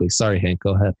perfectly. Sorry, Hank,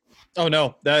 go ahead. Oh,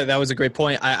 no, that was a great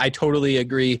point. I totally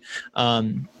agree.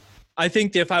 I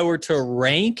think if I were to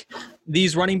rank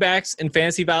these running backs in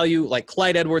fantasy value, like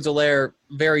Clyde Edwards-Helaire,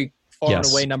 very far and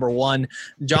away number 1,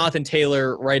 Jonathan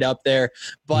Taylor right up there.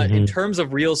 But in terms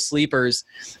of real sleepers,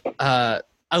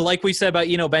 I like we said about,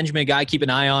 Benjamin Guy, keep an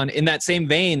eye on. In that same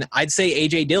vein, I'd say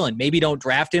A.J. Dillon. Maybe don't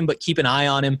draft him, but keep an eye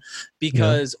on him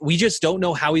because we just don't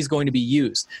know how he's going to be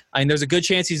used. I mean, there's a good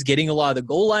chance he's getting a lot of the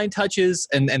goal line touches,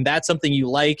 and that's something you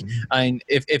like. I mean,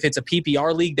 if it's a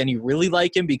PPR league, then you really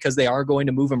like him because they are going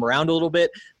to move him around a little bit.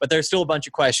 But there's still a bunch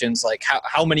of questions, like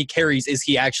how many carries is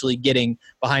he actually getting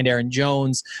behind Aaron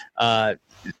Jones?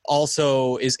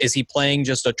 Also, is he playing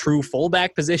just a true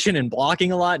fullback position and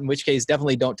blocking a lot, in which case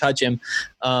definitely don't touch him.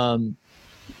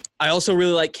 I also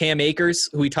really like Cam Akers,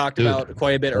 who we talked about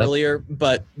quite a bit earlier.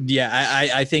 But, yeah,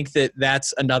 I think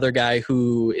that's another guy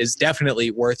who is definitely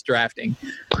worth drafting.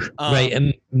 Right,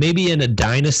 and maybe in a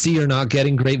dynasty you're not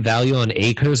getting great value on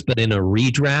Akers, but in a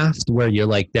redraft where you're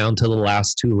like down to the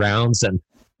last 2 rounds and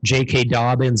J.K.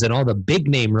 Dobbins and all the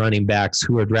big-name running backs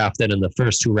who are drafted in the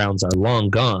first 2 rounds are long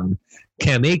gone.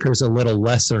 Cam Akers a little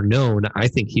lesser known. I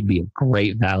think he'd be a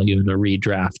great value in a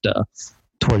redraft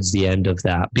towards the end of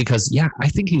that because, I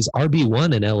think he's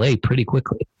RB1 in LA pretty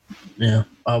quickly. Yeah.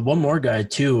 One more guy,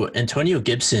 too, Antonio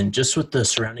Gibson, just with the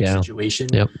surrounding situation.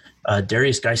 Yep.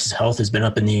 Darius Geis's health has been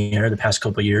up in the air the past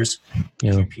couple of years.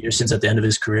 Yeah. Peterson's at the end of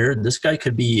his career. This guy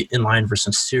could be in line for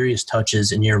some serious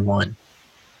touches in year 1.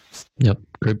 Yep.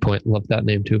 Great point. Love that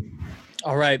name, too.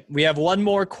 All right, we have one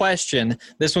more question.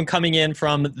 This one coming in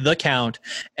from The Count.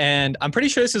 And I'm pretty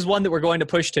sure this is one that we're going to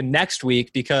push to next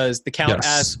week because The Count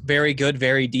asks very good,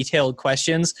 very detailed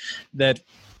questions that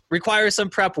require some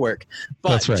prep work.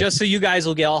 But just so you guys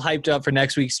will get all hyped up for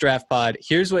next week's draft pod,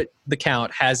 here's what The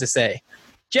Count has to say.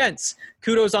 Gents,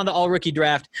 kudos on the all-rookie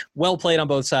draft. Well played on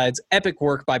both sides. Epic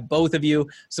work by both of you.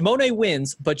 Simone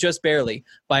wins, but just barely,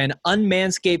 by an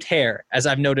unmanscaped hair, as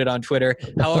I've noted on Twitter.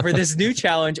 However, this new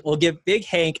challenge will give Big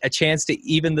Hank a chance to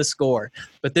even the score.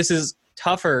 But this is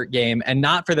tougher game and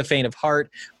not for the faint of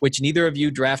heart, which neither of you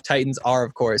draft titans are,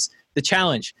 of course. The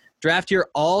challenge, draft your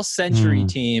all-century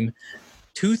team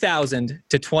 2000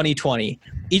 to 2020.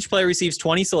 Each player receives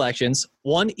 20 selections,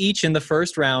 1 each in the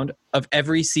first round of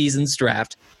every season's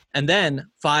draft, and then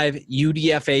 5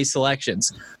 UDFA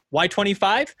selections. Why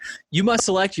 25? You must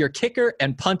select your kicker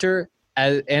and punter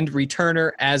and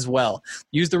returner as well.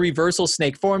 Use the reversal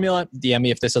snake formula. DM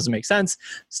me if this doesn't make sense.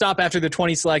 Stop after the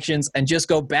 20 selections and just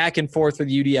go back and forth with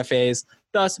UDFAs,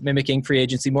 thus mimicking free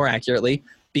agency more accurately.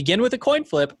 Begin with a coin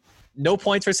flip. No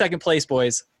points for second place,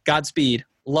 boys. Godspeed.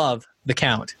 Love, The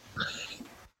Count.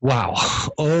 Wow.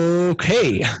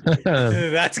 Okay.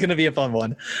 That's going to be a fun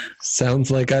one. Sounds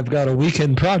like I've got a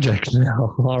weekend project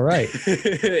now. All right.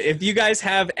 If you guys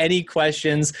have any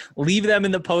questions, leave them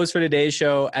in the post for today's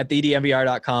show at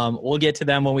thednvr.com. We'll get to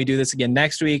them when we do this again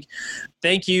next week.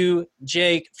 Thank you,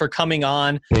 Jake, for coming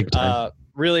on. Big time.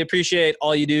 Really appreciate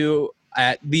all you do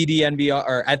at the DNVR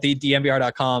or at the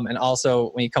DNVR.com. And also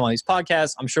when you come on these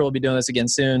podcasts, I'm sure we'll be doing this again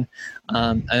soon.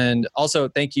 And also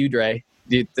thank you, Dre.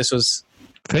 This was,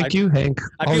 Thank you, Hank.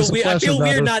 I feel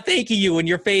weird not thanking you when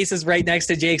your face is right next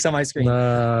to Jake's on my screen.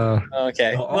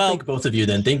 Okay. I'll thank both of you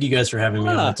then. Thank you guys for having me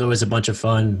on. It's always a bunch of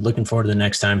fun. Looking forward to the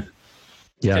next time.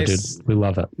 Yeah, Okay, dude. We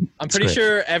love it. I'm pretty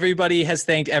sure everybody has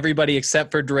thanked everybody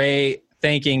except for Dre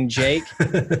thanking Jake.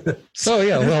 Oh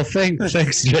yeah, well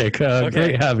thanks Jake.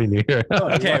 Great having you here.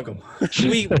 Okay,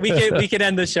 we can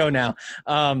end the show now.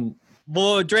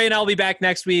 Well, Dre and I'll be back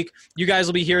next week. You guys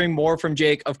will be hearing more from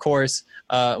Jake, of course.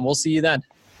 And we'll see you then.